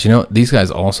fronts. You know what? These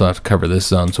guys also have to cover this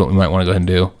zone, so what we might want to go ahead and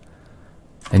do.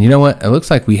 And you know what? It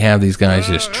looks like we have these guys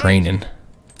just training.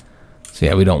 So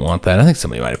yeah, we don't want that. I think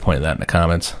somebody might have pointed that in the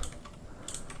comments.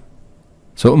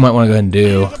 So what we might want to go ahead and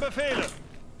do,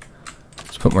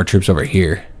 let's put more troops over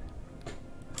here.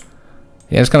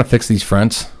 Yeah, just kind of fix these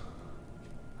fronts.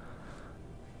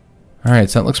 Alright,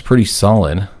 so that looks pretty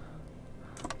solid.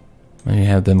 Maybe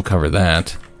have them cover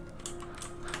that.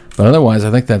 But But otherwise, I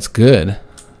think that's good.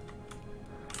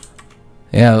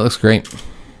 Yeah, that looks great.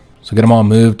 So get them all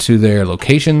moved to their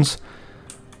locations.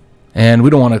 And we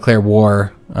don't want to declare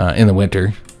war in the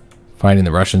winter. Fighting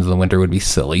the Russians in the winter would be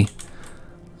silly.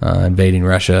 Invading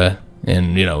Russia,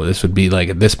 and you know, this would be like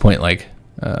at this point like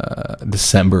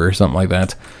December or something like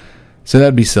that. So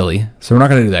that'd be silly. So we're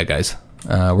not going to do that, guys.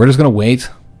 We're just going to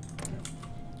wait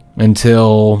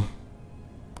until,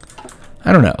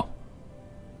 I don't know.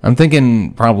 I'm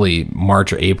thinking probably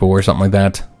March or April or something like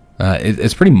that.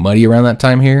 It's pretty muddy around that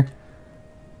time here.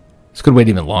 This could wait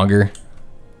even longer.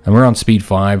 And we're on speed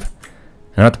 5.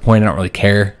 And at the point, I don't really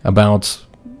care about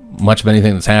much of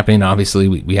anything that's happening. Obviously,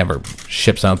 we have our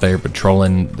ships out there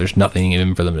patrolling. There's nothing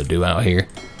even for them to do out here.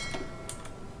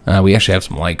 We actually have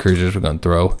some light cruisers we're going to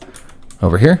throw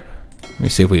over here. Let me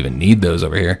see if we even need those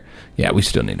over here. Yeah, we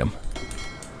still need them.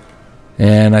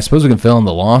 And I suppose we can fill in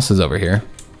the losses over here.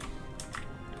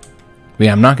 But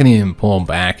yeah, I'm not going to even pull them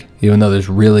back, even though there's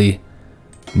really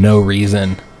no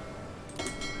reason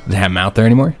to have them out there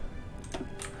anymore.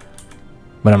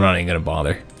 But I'm not even going to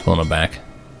bother pulling them back.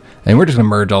 And we're just going to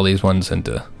merge all these ones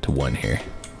into one here.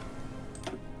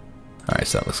 Alright,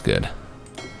 so that looks good.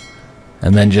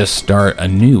 And then just start a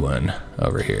new one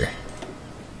over here.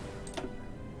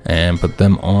 And put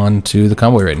them onto the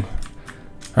convoy raid.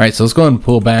 Alright, so let's go ahead and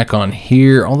pull back on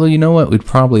here. Although, you know what? We'd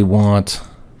probably want...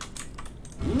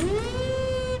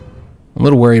 I'm a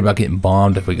little worried about getting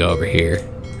bombed if we go over here. So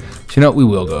you know what? We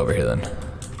will go over here then.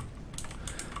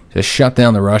 Just shut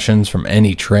down the Russians from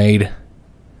any trade.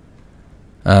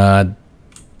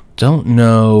 Don't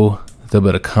know if they'll be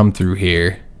able to come through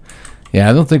here. Yeah,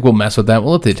 I don't think we'll mess with that.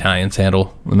 We'll let the Italians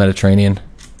handle the Mediterranean.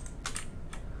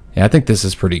 Yeah, I think this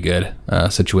is pretty good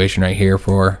situation right here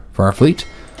for our fleet.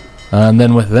 And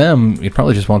then with them, you'd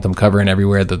probably just want them covering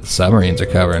everywhere that the submarines are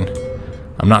covering.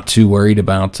 I'm not too worried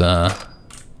about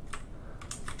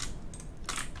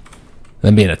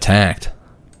them being attacked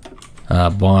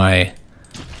by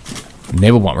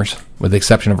naval bombers, with the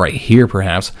exception of right here,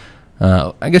 perhaps.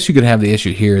 I guess you could have the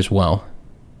issue here as well.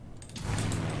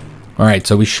 Alright,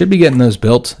 so we should be getting those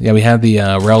built. Yeah, we have the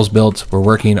rails built. We're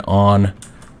working on...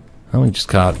 Well, we just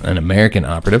caught an American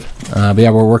operative. But yeah,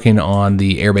 we're working on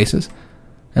the air bases.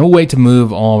 And we'll wait to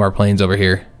move all of our planes over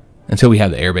here until we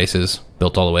have the air bases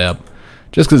built all the way up.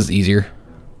 Just because it's easier.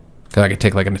 Because I could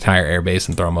take like an entire air base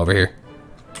and throw them over here.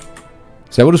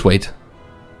 So we'll just wait.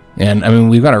 And, I mean,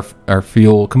 we've got our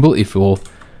fuel completely full.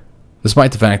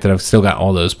 Despite the fact that I've still got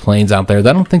all those planes out there. I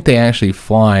don't think they actually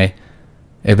fly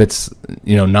if it's,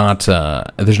 you know, not...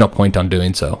 there's no point on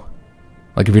doing so.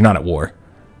 Like, if you're not at war.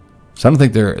 So I don't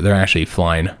think they're actually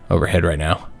flying overhead right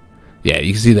now. Yeah,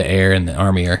 you can see the air and the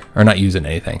army are not using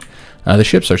anything. The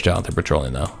ships are still out there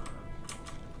patrolling, though.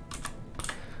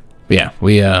 But yeah,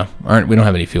 we don't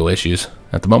have any fuel issues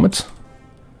at the moment.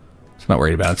 So not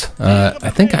worried about it. I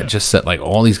think I just set, like,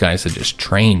 all these guys to just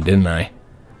train, didn't I?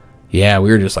 Yeah, we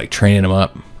were just, like, training them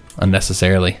up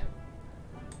unnecessarily.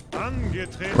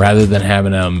 Rather than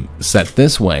having them set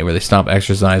this way, where they stop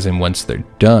exercising once they're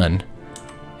done.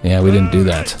 Yeah, we didn't do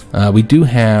that. We do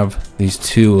have these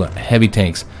 2 heavy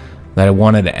tanks that I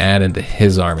wanted to add into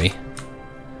his army.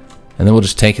 And then we'll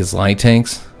just take his light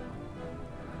tanks.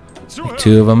 Like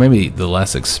 2 of them, maybe the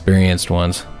less experienced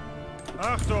ones.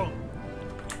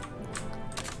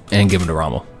 And give them to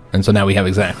Rommel. And so now we have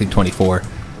exactly 24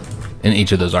 in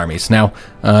each of those armies. Now,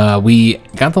 we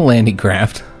got the landing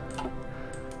craft.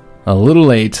 A little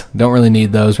late. Don't really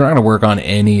need those. We're not going to work on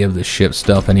any of the ship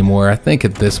stuff anymore. I think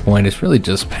at this point it's really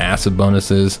just passive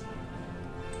bonuses.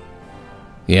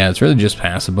 Yeah, it's really just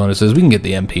passive bonuses. We can get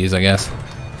the MPs, I guess.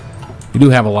 We do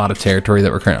have a lot of territory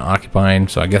that we're currently occupying,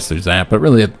 so I guess there's that. But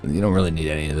really, you don't really need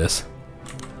any of this.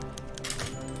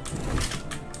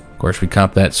 Of course, we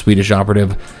caught that Swedish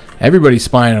operative. Everybody's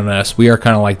spying on us. We are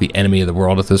kind of like the enemy of the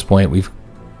world at this point. We've,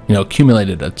 you know,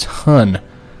 accumulated a ton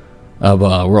of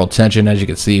world tension. As you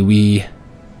can see, we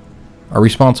are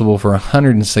responsible for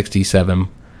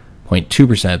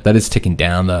 167.2%. That is ticking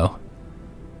down, though.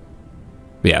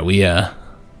 But yeah, we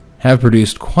have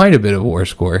produced quite a bit of war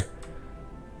score.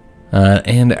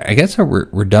 And I guess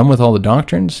we're done with all the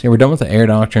doctrines. Yeah, we're done with the air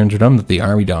doctrines. We're done with the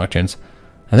army doctrines.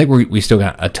 I think we still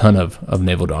got a ton of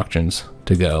naval doctrines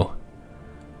to go.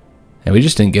 And we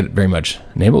just didn't get very much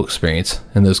naval experience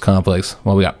in those conflicts.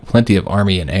 Well, we got plenty of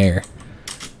army and air.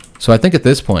 So I think at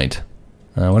this point,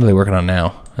 what are they working on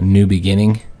now? A new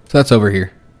beginning? So that's over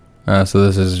here. So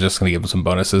this is just going to give them some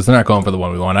bonuses. They're not going for the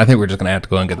one we want. I think we're just going to have to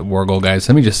go and get the war goal, guys.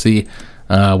 Let me just see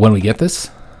when we get this.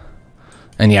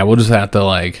 And yeah, we'll just have to,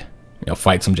 like, you know,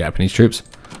 fight some Japanese troops.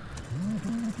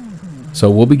 So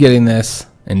we'll be getting this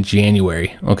in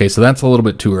January. Okay, so that's a little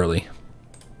bit too early.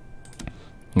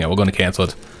 Yeah, we're going to cancel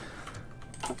it.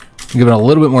 Give it a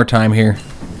little bit more time here.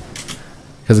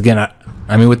 Because again,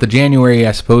 I mean, with the January,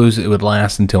 I suppose it would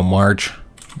last until March.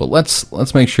 But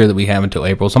let's make sure that we have until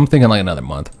April. So I'm thinking like another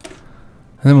month.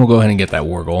 And then we'll go ahead and get that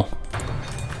war goal.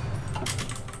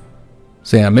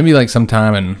 So yeah, maybe like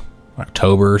sometime in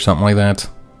October or something like that.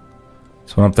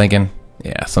 That's what I'm thinking.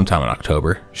 Yeah, sometime in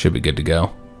October. Should be good to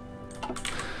go.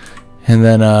 And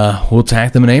then we'll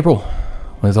attack them in April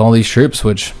with all these troops,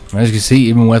 which, as you can see,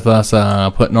 even with us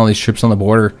putting all these troops on the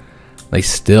border, they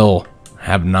still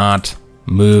have not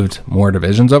moved more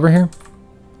divisions over here.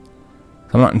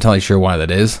 I'm not entirely sure why that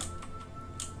is.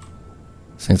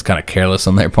 Seems kind of careless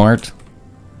on their part.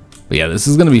 But yeah, this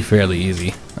is going to be fairly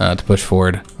easy to push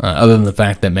forward, other than the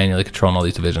fact that manually controlling all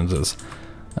these divisions is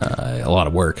a lot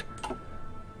of work.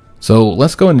 So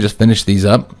let's go ahead and just finish these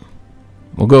up.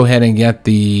 We'll go ahead and get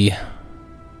the...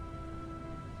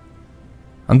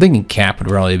 I'm thinking cap would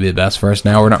probably be the best for us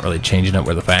now. We're not really changing up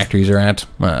where the factories are at.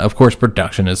 Of course,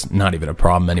 production is not even a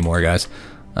problem anymore, guys.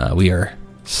 We are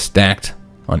stacked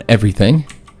on everything.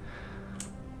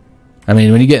 I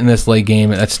mean, when you get in this late game,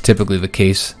 that's typically the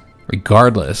case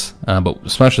regardless, but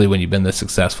especially when you've been this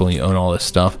successful and you own all this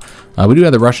stuff. We do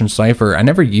have the Russian Cipher. I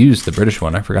never used the British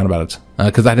one. I forgot about it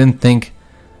because I didn't think,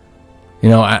 you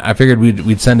know, I figured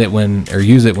we'd send it when, or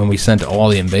use it when we sent all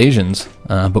the invasions,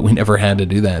 but we never had to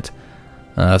do that.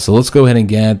 So let's go ahead and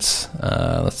get,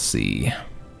 let's see.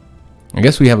 I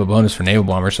guess we have a bonus for naval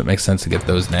bombers, so it makes sense to get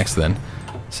those next then,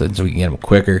 so we can get them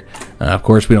quicker. Of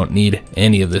course, we don't need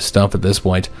any of this stuff at this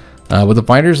point. With the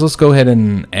fighters, let's go ahead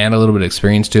and add a little bit of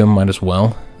experience to them, might as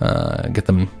well. Get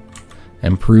them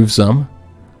improve some.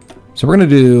 So we're going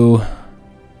to do,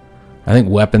 I think,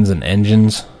 weapons and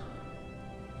engines.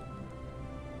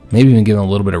 Maybe even give them a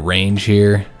little bit of range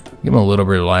here. Give them a little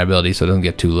bit of reliability so it doesn't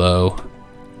get too low.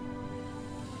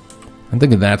 I'm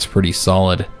thinking that's pretty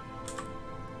solid.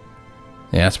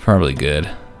 Yeah, that's probably good.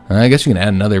 I guess you can add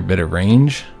another bit of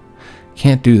range.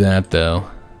 Can't do that, though.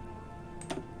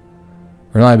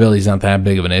 Reliability is not that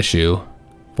big of an issue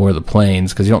for the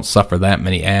planes because you don't suffer that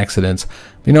many accidents.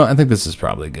 But, you know, I think this is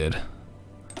probably good.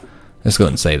 Let's go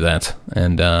ahead and save that.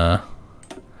 And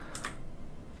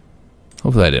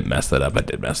hopefully I didn't mess that up. I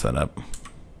did mess that up.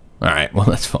 All right, well,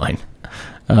 that's fine.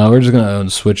 We're just going to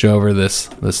switch over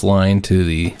this line to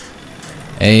the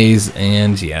A's,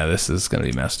 and yeah, this is going to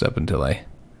be messed up until I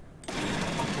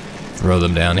throw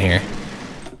them down here.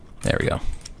 There we go.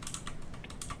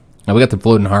 Now we got the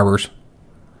floating harbors.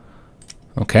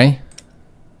 Okay.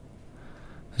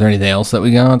 Is there anything else that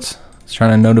we got? It's trying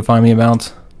to notify me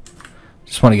about.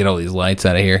 Just want to get all these lights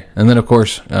out of here. And then, of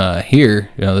course,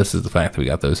 here, you know, this is the fact that we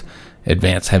got those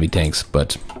advanced heavy tanks,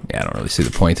 but yeah, I don't really see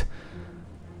the point.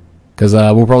 Because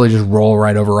we'll probably just roll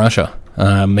right over Russia.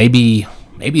 Maybe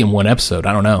in one episode,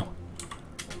 I don't know.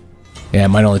 Yeah, it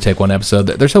might only take one episode.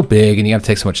 They're so big and you gotta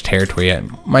take so much territory, it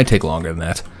might take longer than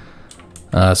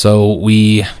that. So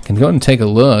we can go ahead and take a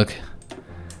look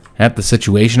at the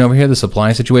situation over here, the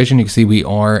supply situation. You can see we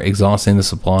are exhausting the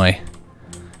supply.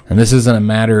 And this isn't a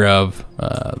matter of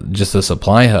just the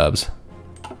supply hubs.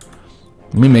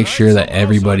 Let me make sure that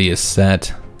everybody is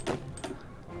set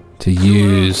to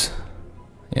use...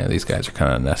 Yeah, these guys are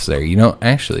kind of unnecessary. You know,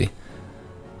 actually...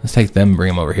 Let's take them and bring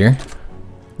them over here.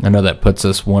 I know that puts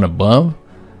us one above,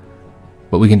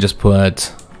 but we can just put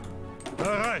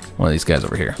one of these guys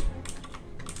over here.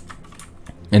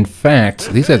 In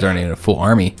fact, these guys aren't even a full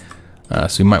army,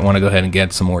 so we might want to go ahead and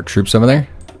get some more troops over there.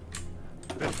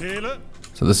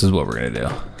 So this is what we're going to do.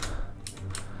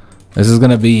 This is going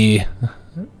to be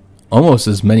almost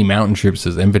as many mountain troops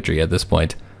as infantry at this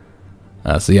point.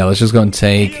 So yeah, let's just go and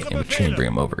take infantry and bring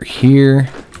them over here.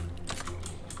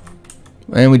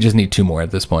 And we just need two more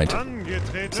at this point.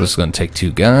 So it's going to take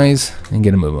two guys and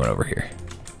get a movement over here.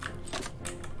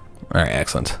 Alright,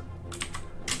 excellent.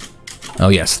 Oh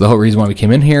yes, the whole reason why we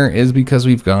came in here is because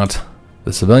we've got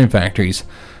the civilian factories.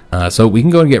 So we can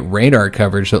go and get radar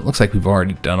coverage. So it looks like we've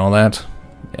already done all that.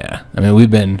 Yeah, I mean, we've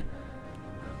been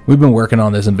working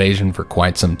on this invasion for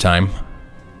quite some time.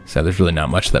 So there's really not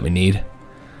much that we need.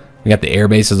 We got the air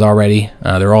bases already.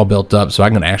 They're all built up, so I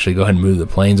can actually go ahead and move the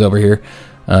planes over here.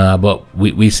 But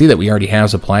we see that we already have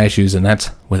supply issues, and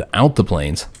that's without the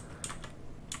planes.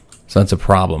 So that's a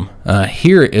problem.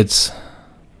 Here it's...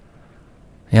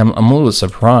 Yeah, I'm a little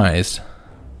surprised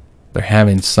they're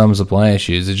having some supply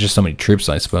issues. It's just so many troops,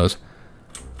 I suppose.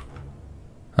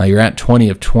 You're at 20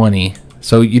 of 20.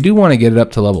 So you do want to get it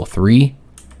up to level 3.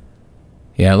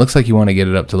 Yeah, it looks like you want to get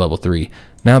it up to level 3.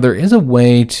 Now, there is a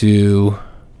way to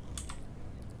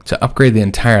upgrade the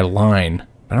entire line.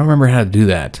 I don't remember how to do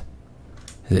that.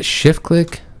 Is it shift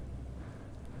click?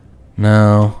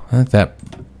 No, I think that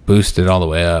boost it all the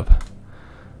way up.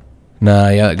 Nah,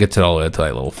 yeah, it gets it all the way up to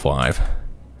like level 5.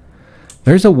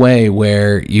 There's a way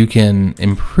where you can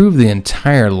improve the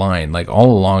entire line, like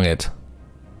all along it.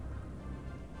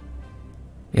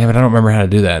 Yeah, but I don't remember how to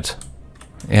do that.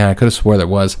 Yeah, I could have swore there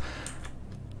was.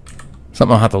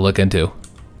 Something I'll have to look into.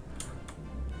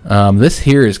 This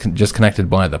here is just connected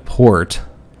by the port.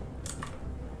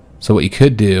 So what you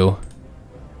could do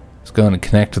is go and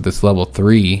connect to this level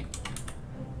 3.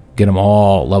 Get them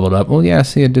all leveled up. Well, yeah,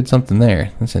 see, it did something there.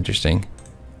 That's interesting.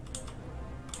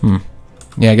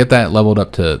 Yeah, get that leveled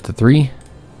up to 3.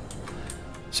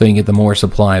 So you can get the more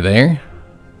supply there.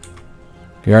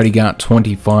 You already got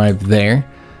 25 there.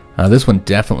 This one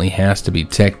definitely has to be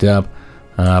ticked up.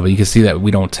 But you can see that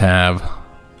we don't have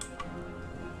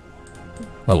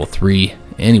level 3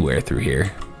 anywhere through here.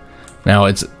 Now,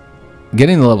 it's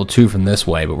getting the level 2 from this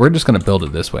way, but we're just going to build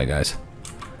it this way, guys.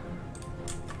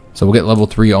 So we'll get level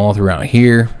 3 all throughout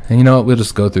here. And you know what? We'll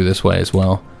just go through this way as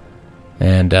well.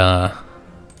 And,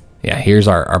 yeah, here's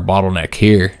our bottleneck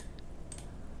here.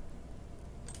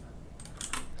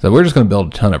 So we're just going to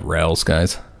build a ton of rails,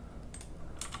 guys.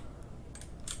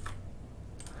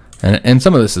 And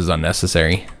some of this is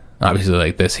unnecessary. Obviously,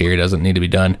 like this here doesn't need to be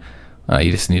done.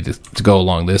 You just need to go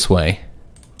along this way.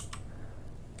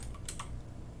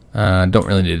 Don't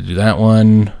really need to do that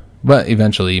one, but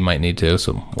eventually you might need to,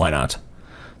 so why not?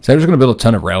 So we're just going to build a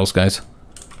ton of rails, guys.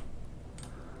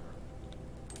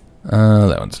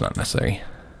 That one's not necessary.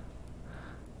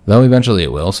 Though eventually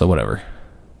it will, so whatever.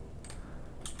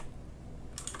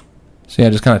 So yeah,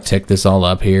 just kind of tick this all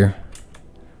up here.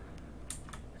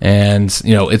 And,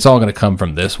 you know, it's all going to come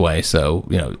from this way, so,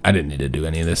 you know, I didn't need to do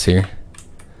any of this here.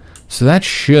 So that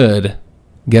should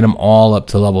get them all up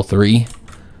to level 3.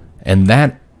 And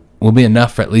that will be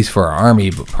enough, for, at least for our army,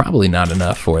 but probably not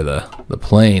enough for the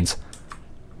planes.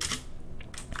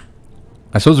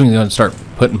 I suppose we're going to start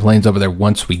putting planes over there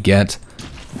once we get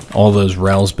all those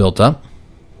rails built up.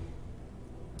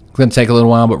 It's going to take a little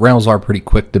while, but rails are pretty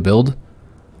quick to build.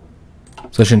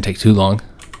 So it shouldn't take too long.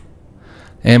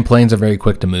 And planes are very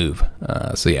quick to move.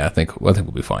 So yeah, I think we'll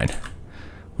be fine.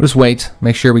 We'll just wait,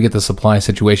 make sure we get the supply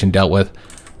situation dealt with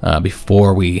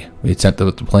before we send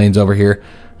the planes over here.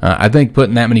 I think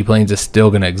putting that many planes is still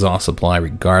going to exhaust supply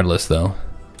regardless, though.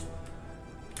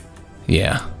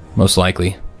 Yeah, most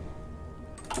likely.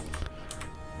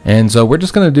 And so we're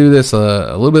just going to do this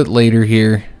a little bit later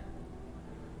here.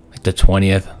 Like the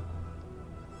 20th.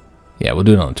 Yeah, we'll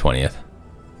do it on the 20th.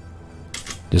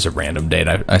 Just a random date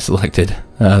I selected.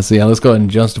 So yeah, let's go ahead and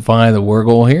justify the war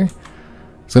goal here.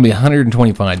 It's going to be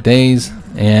 125 days,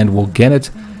 and we'll get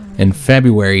it in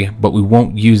February, but we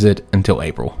won't use it until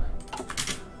April.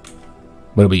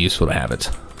 But it'll be useful to have it.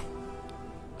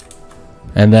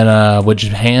 And then with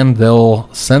Japan,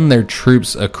 they'll send their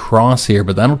troops across here,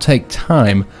 but that'll take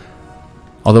time.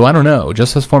 Although, I don't know,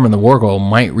 just us forming the war goal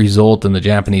might result in the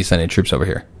Japanese sending troops over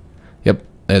here. Yep,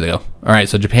 there they go. Alright,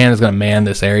 so Japan is going to man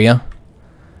this area.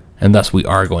 And thus we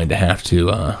are going to have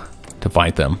to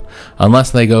fight them.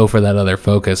 Unless they go for that other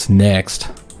focus next,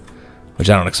 which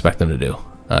I don't expect them to do.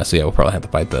 So yeah, we'll probably have to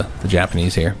fight the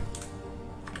Japanese here.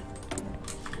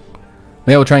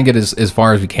 Yeah, we'll try and get as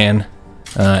far as we can.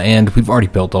 And we've already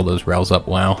built all those rails up.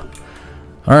 Wow.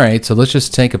 Alright, so let's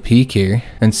just take a peek here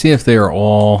and see if they are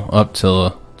all up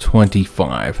to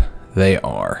 25. They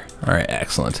are. Alright,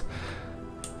 excellent.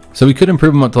 So we could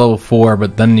improve them up to level 4,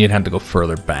 but then you'd have to go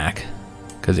further back.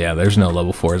 Because, yeah, there's no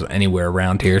level 4s anywhere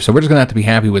around here. So we're just going to have to be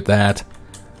happy with that.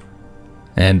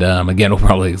 And, again, we'll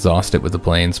probably exhaust it with the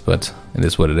planes, but it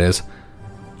is what it is.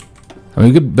 I mean,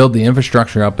 we could build the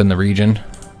infrastructure up in the region.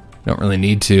 Don't really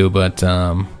need to, but,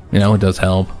 you know, it does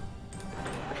help.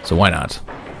 So why not?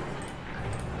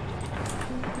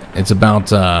 It's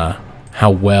about how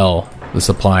well the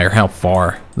supply, or how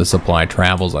far the supply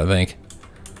travels, I think.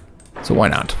 So why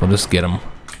not? We'll just get them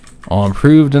all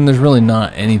improved, and there's really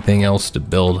not anything else to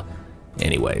build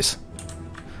anyways.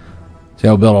 So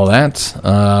I'll build all that.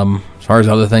 As far as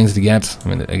other things to get, I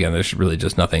mean, again, there's really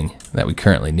just nothing that we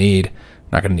currently need.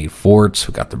 Not going to need forts.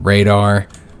 We got the radar.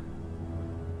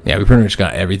 Yeah, we pretty much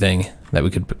got everything that we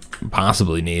could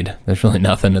possibly need. There's really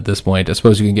nothing at this point. I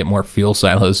suppose you can get more fuel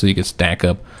silos so you can stack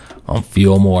up on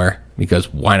fuel more,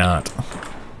 because why not?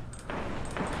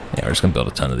 Yeah, we're just going to build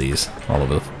a ton of these all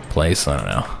over the place. I don't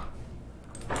know.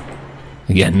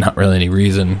 Again, not really any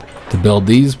reason to build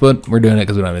these, but we're doing it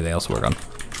because we don't have anything else to work on.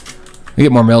 We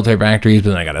get more military factories, but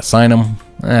then I got to assign them.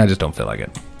 I just don't feel like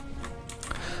it.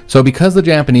 So because the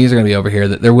Japanese are going to be over here,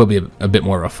 there will be a bit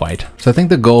more of a fight. So I think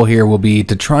the goal here will be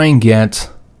to try and get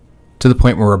to the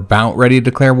point where we're about ready to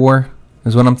declare war,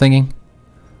 is what I'm thinking.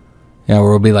 You know,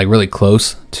 where we'll be like really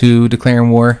close to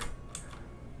declaring war,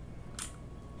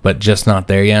 but just not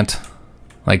there yet.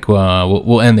 Like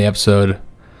we'll end the episode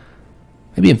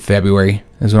maybe in February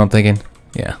is what I'm thinking.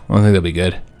 Yeah, I think that'll be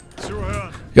good.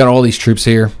 Got all these troops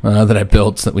here that I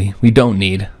built that we don't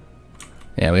need.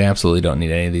 Yeah, we absolutely don't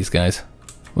need any of these guys.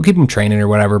 We'll keep them training or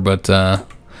whatever, but yeah,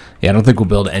 I don't think we'll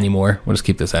build any more. We'll just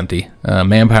keep this empty.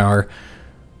 Manpower,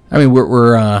 I mean,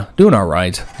 we're doing all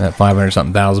right at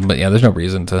 500-something thousand, but yeah, there's no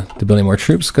reason to build any more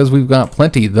troops because we've got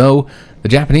plenty, though the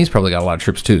Japanese probably got a lot of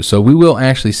troops too, so we will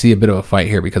actually see a bit of a fight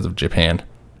here because of Japan.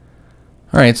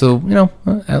 Alright, so, you know,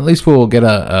 at least we'll get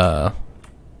a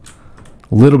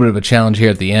little bit of a challenge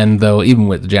here at the end, though, even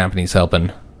with the Japanese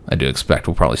helping, I do expect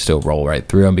we'll probably still roll right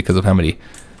through them because of how many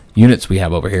units we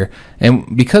have over here.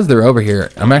 And because they're over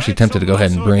here, I'm actually tempted to go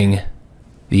ahead and bring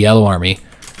the Yellow Army,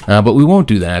 but we won't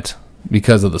do that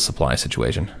because of the supply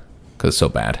situation, because it's so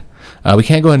bad. We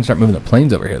can't go ahead and start moving the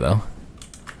planes over here, though.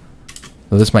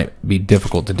 So this might be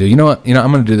difficult to do. You know what? You know,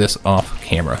 I'm going to do this off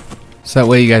camera. So that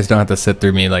way you guys don't have to sit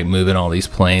through me like moving all these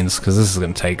planes, because this is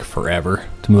going to take forever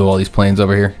to move all these planes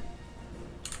over here.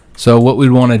 So what we'd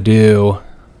want to do,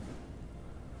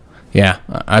 yeah,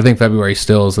 I think February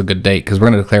still is a good date because we're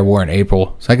going to declare war in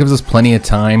April. So that gives us plenty of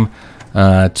time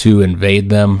to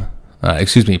invade them.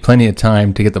 Excuse me, plenty of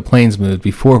time to get the planes moved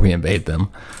before we invade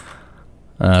them.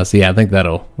 So yeah, I think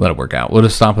that'll work out. We'll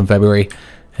just stop in February,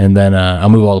 and then I'll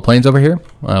move all the planes over here.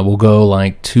 We'll go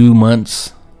like 2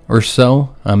 months or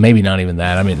so, maybe not even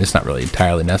that. I mean, it's not really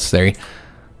entirely necessary.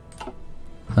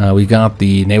 We got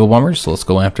the naval bombers, so let's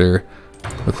go after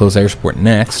the close air support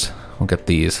next. We'll get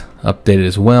these updated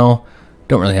as well.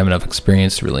 Don't really have enough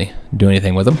experience to really do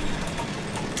anything with them.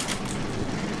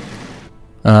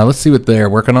 Let's see what they're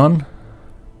working on.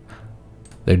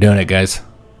 They're doing it, guys.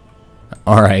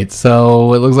 Alright,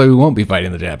 so it looks like we won't be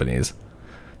fighting the Japanese.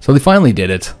 So they finally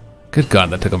did it. Good God,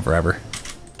 that took them forever.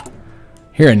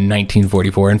 Here in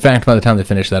 1944. In fact, by the time they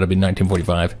finish that, it'll be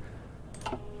 1945.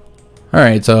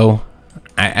 Alright, so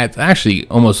I'm actually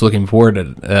almost looking forward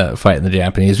to fighting the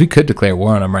Japanese. We could declare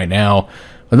war on them right now,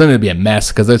 but then it'd be a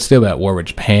mess because they'd still be at war with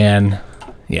Japan.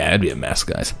 Yeah, it'd be a mess,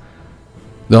 guys.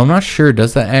 Though I'm not sure,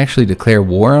 does that actually declare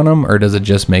war on them, or does it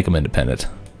just make them independent?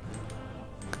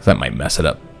 Because that might mess it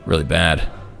up really bad.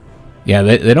 Yeah,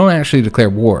 they don't actually declare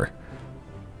war.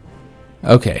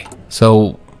 Okay,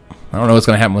 so I don't know what's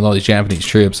going to happen with all these Japanese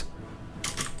troops.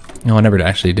 No, I never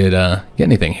actually did get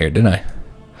anything here, did I?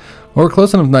 Well, we're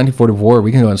close enough to 1944.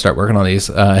 We can go and start working on these,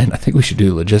 and I think we should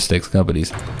do logistics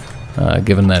companies,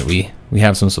 given that we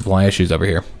have some supply issues over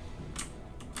here.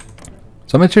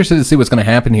 So I'm interested to see what's going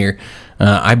to happen here.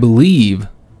 I believe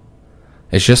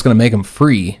it's just going to make them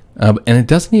free, and it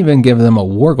doesn't even give them a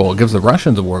war goal. It gives the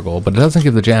Russians a war goal, but it doesn't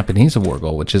give the Japanese a war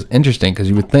goal, which is interesting because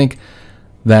you would think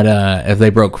that if they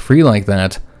broke free like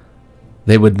that,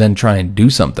 they would then try and do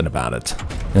something about it.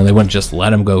 You know, they wouldn't just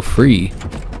let them go free.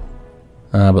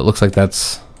 But it looks like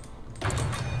that's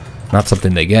not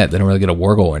something they get. They don't really get a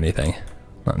war goal or anything.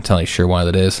 Not entirely sure why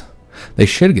that is. They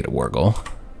should get a war goal.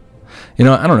 You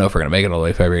know, I don't know if we're gonna make it all the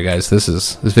way February, guys.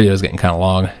 This video is getting kind of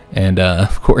long, and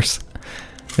of course,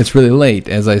 it's really late,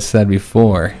 as I said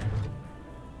before.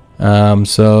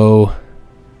 So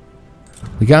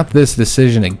we got this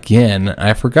decision again.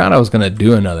 I forgot I was gonna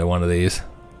do another one of these,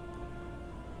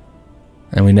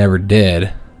 and we never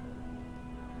did.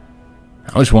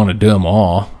 I just want to do them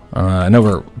all. I know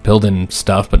we're building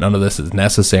stuff, but none of this is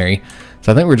necessary.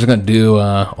 So I think we're just going to do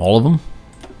all of them.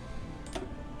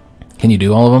 Can you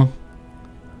do all of them?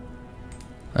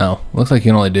 Oh, looks like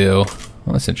you can only do...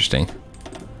 Well, that's interesting.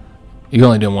 You can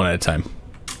only do them one at a time.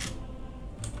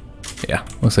 Yeah,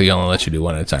 looks like you only let you do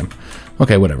one at a time.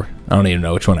 Okay, whatever. I don't even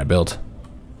know which one I built.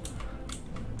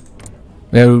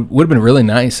 It would have been really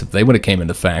nice if they would have came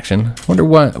into faction. I wonder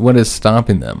what is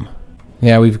stopping them.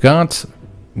 Yeah, we've got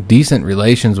decent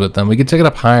relations with them. We could take it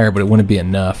up higher, but it wouldn't be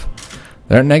enough.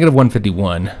 They're at negative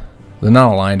 151. The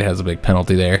non-aligned has a big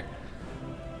penalty there.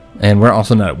 And we're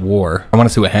also not at war. I want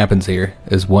to see what happens here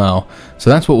as well.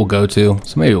 So that's what we'll go to.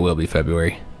 So maybe it will be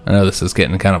February. I know this is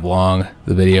getting kind of long,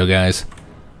 the video, guys.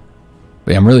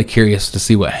 But yeah, I'm really curious to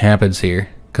see what happens here,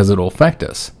 because it'll affect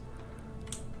us.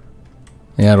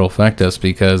 Yeah, it'll affect us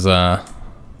because...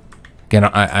 Again,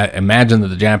 I imagine that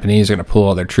the Japanese are going to pull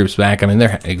all their troops back. I mean,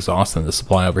 they're exhausting the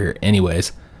supply over here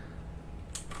anyways.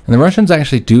 And the Russians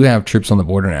actually do have troops on the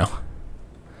border now.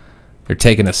 They're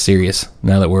taking us serious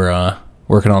now that we're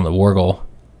working on the war goal.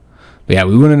 But yeah,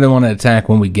 we wouldn't want to attack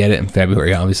when we get it in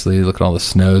February, obviously. Look at all the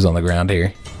snows on the ground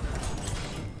here.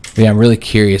 But yeah, I'm really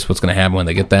curious what's going to happen when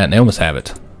they get that, and they almost have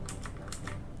it.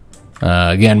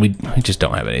 Again, we just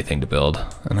don't have anything to build,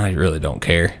 and I really don't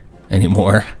care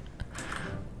anymore.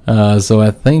 So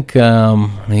I think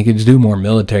he could just do more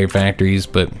military factories,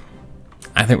 but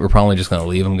I think we're probably just going to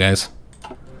leave them, guys.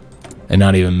 And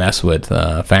not even mess with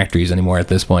factories anymore at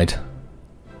this point.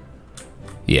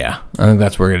 Yeah, I think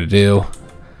that's what we're going to do.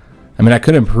 I mean, I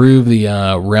could improve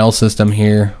the rail system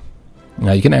here.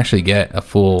 Now, you can actually get a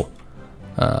full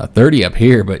 30 up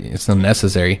here, but it's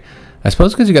unnecessary. I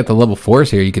suppose because you got the level 4s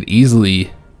here, you could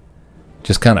easily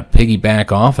just kind of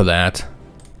piggyback off of that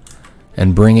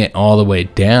and bring it all the way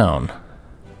down.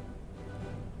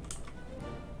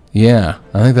 Yeah,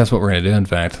 I think that's what we're going to do, in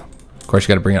fact. Of course, you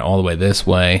got to bring it all the way this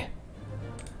way.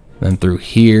 Then through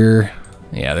here.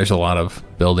 Yeah, there's a lot of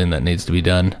building that needs to be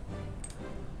done.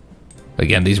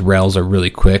 Again, these rails are really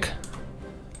quick,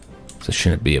 so it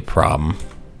shouldn't be a problem.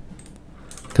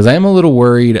 Because I am a little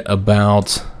worried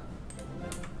about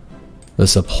the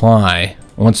supply.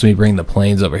 Once we bring the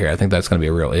planes over here, I think that's going to be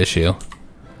a real issue.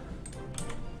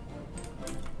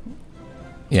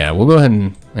 Yeah, we'll go ahead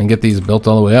and get these built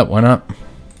all the way up. Why not?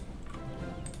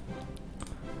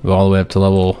 Go all the way up to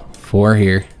level 4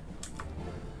 here.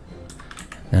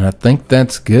 And I think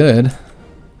that's good.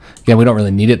 Yeah, we don't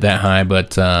really need it that high,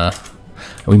 but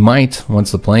we might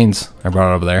once the planes are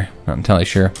brought over there. Not entirely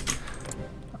sure.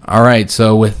 Alright,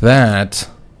 so with that,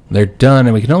 they're done,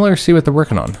 and we can no longer see what they're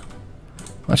working on.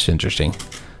 That's interesting.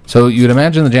 So you'd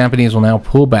imagine the Japanese will now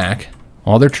pull back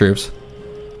all their troops.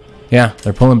 Yeah,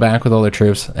 they're pulling back with all their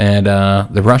troops, and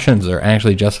the Russians are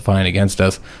actually justifying against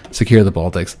us, secure the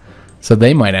Baltics. So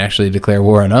they might actually declare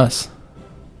war on us.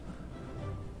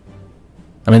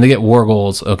 I mean, they get war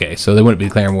goals. Okay, so they wouldn't be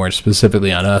declaring war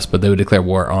specifically on us, but they would declare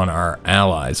war on our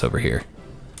allies over here.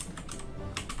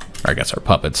 Or I guess our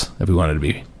puppets, if we wanted to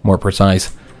be more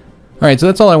precise. Alright, so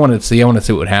that's all I wanted to see. I wanted to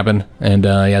see what would happen. And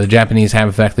yeah, the Japanese have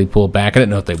effectively pulled back. I didn't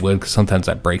know if they would, because sometimes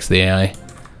that breaks the AI.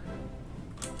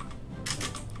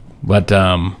 But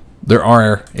there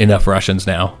are enough Russians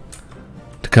now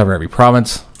to cover every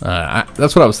province.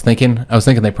 That's what I was thinking. I was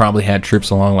thinking they probably had troops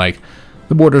along, like,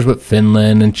 the borders with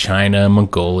Finland and China,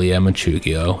 Mongolia,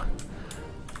 Manchukuo.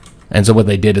 And so what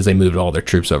they did is they moved all their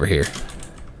troops over here.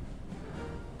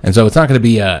 And so it's not going to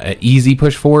be an easy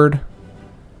push forward,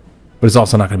 but it's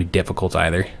also not going to be difficult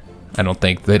either. I don't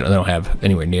think they don't have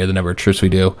anywhere near the number of troops we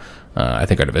do. I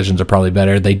think our divisions are probably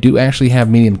better. They do actually have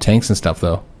medium tanks and stuff,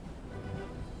 though.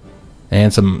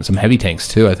 And some heavy tanks,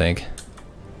 too, I think.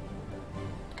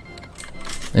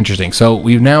 Interesting. So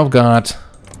we've now got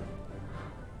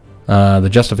the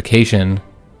justification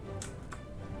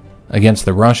against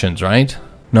the Russians, right?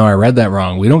 No, I read that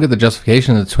wrong. We don't get the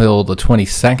justification until the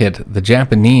 22nd. The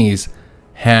Japanese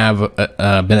have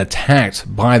been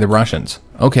attacked by the Russians.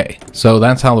 Okay, so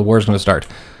that's how the war is going to start.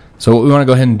 So what we want to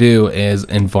go ahead and do is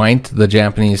invite the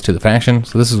Japanese to the faction.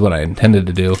 So this is what I intended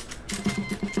to do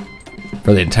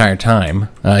for the entire time.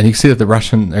 And you can see that the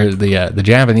Russian, or the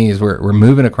Japanese were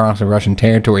moving across the Russian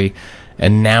territory,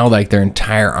 and now like their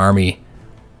entire army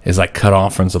is like cut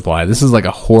off from supply. This is like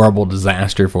a horrible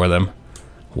disaster for them.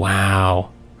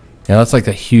 Wow. Yeah, that's like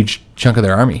a huge chunk of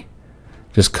their army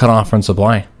just cut off from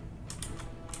supply.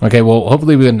 Okay, well,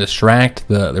 hopefully we can distract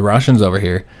the Russians over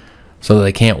here so that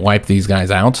they can't wipe these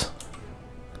guys out.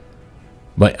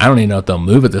 But I don't even know if they'll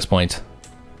move at this point.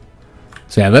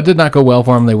 So yeah, that did not go well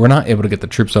for them. They were not able to get the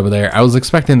troops over there. I was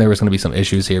expecting there was going to be some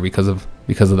issues here because of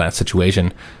that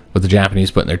situation with the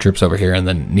Japanese putting their troops over here and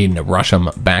then needing to rush them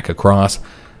back across.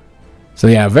 So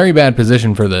yeah, very bad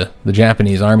position for the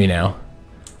Japanese army now.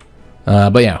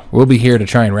 But yeah, we'll be here to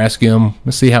try and rescue them.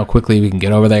 Let's see how quickly we can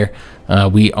get over there.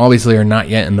 We obviously are not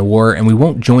yet in the war, and we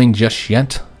won't join just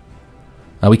yet.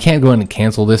 We can't go in and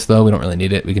cancel this, though. We don't really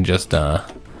need it. We can just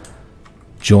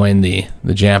join the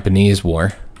Japanese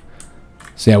war.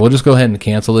 So yeah, we'll just go ahead and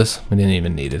cancel this. We didn't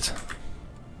even need it.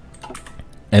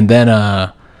 And then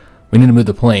we need to move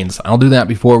the planes. I'll do that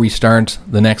before we start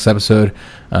the next episode.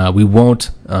 We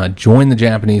won't join the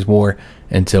Japanese war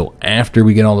until after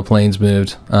we get all the planes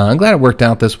moved. I'm glad it worked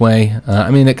out this way.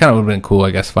 I mean, it kind of would have been cool,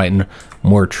 I guess, fighting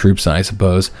more troops, I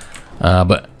suppose.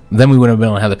 But then we wouldn't have been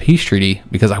able to have the peace treaty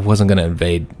because I wasn't going to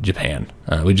invade Japan.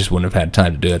 We just wouldn't have had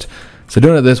time to do it. So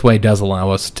doing it this way does allow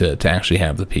us to actually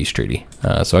have the peace treaty.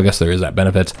 So I guess there is that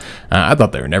benefit. I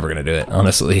thought they were never going to do it,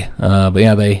 honestly. But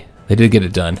yeah, they did get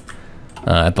it done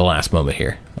at the last moment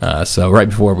here. So right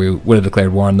before we would have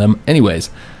declared war on them. Anyways,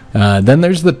 then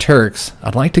there's the Turks.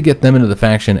 I'd like to get them into the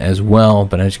faction as well,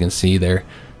 but as you can see, they're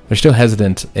still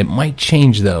hesitant. It might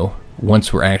change, though,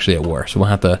 once we're actually at war. So we'll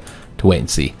have to wait and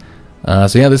see.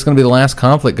 So yeah, this is going to be the last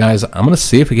conflict, guys. I'm going to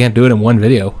see if we can't do it in one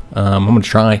video. I'm going to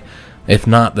try. If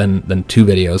not, then 2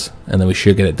 videos, and then we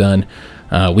should get it done.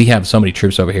 We have so many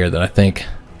troops over here that I think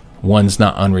one's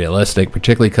not unrealistic,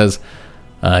 particularly because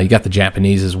You got the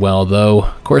Japanese as well, though.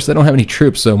 Of course, they don't have any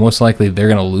troops, so most likely they're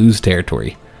going to lose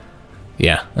territory.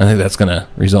 Yeah, I think that's going to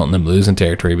result in them losing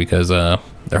territory because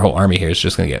their whole army here is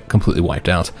just going to get completely wiped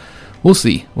out. We'll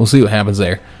see. We'll see what happens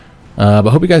there. But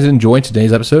hope you guys enjoyed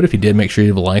today's episode. If you did, make sure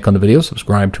you leave a like on the video,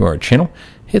 subscribe to our channel,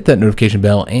 hit that notification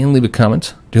bell, and leave a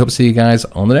comment. Do hope to see you guys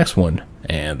on the next one.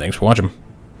 And thanks for watching.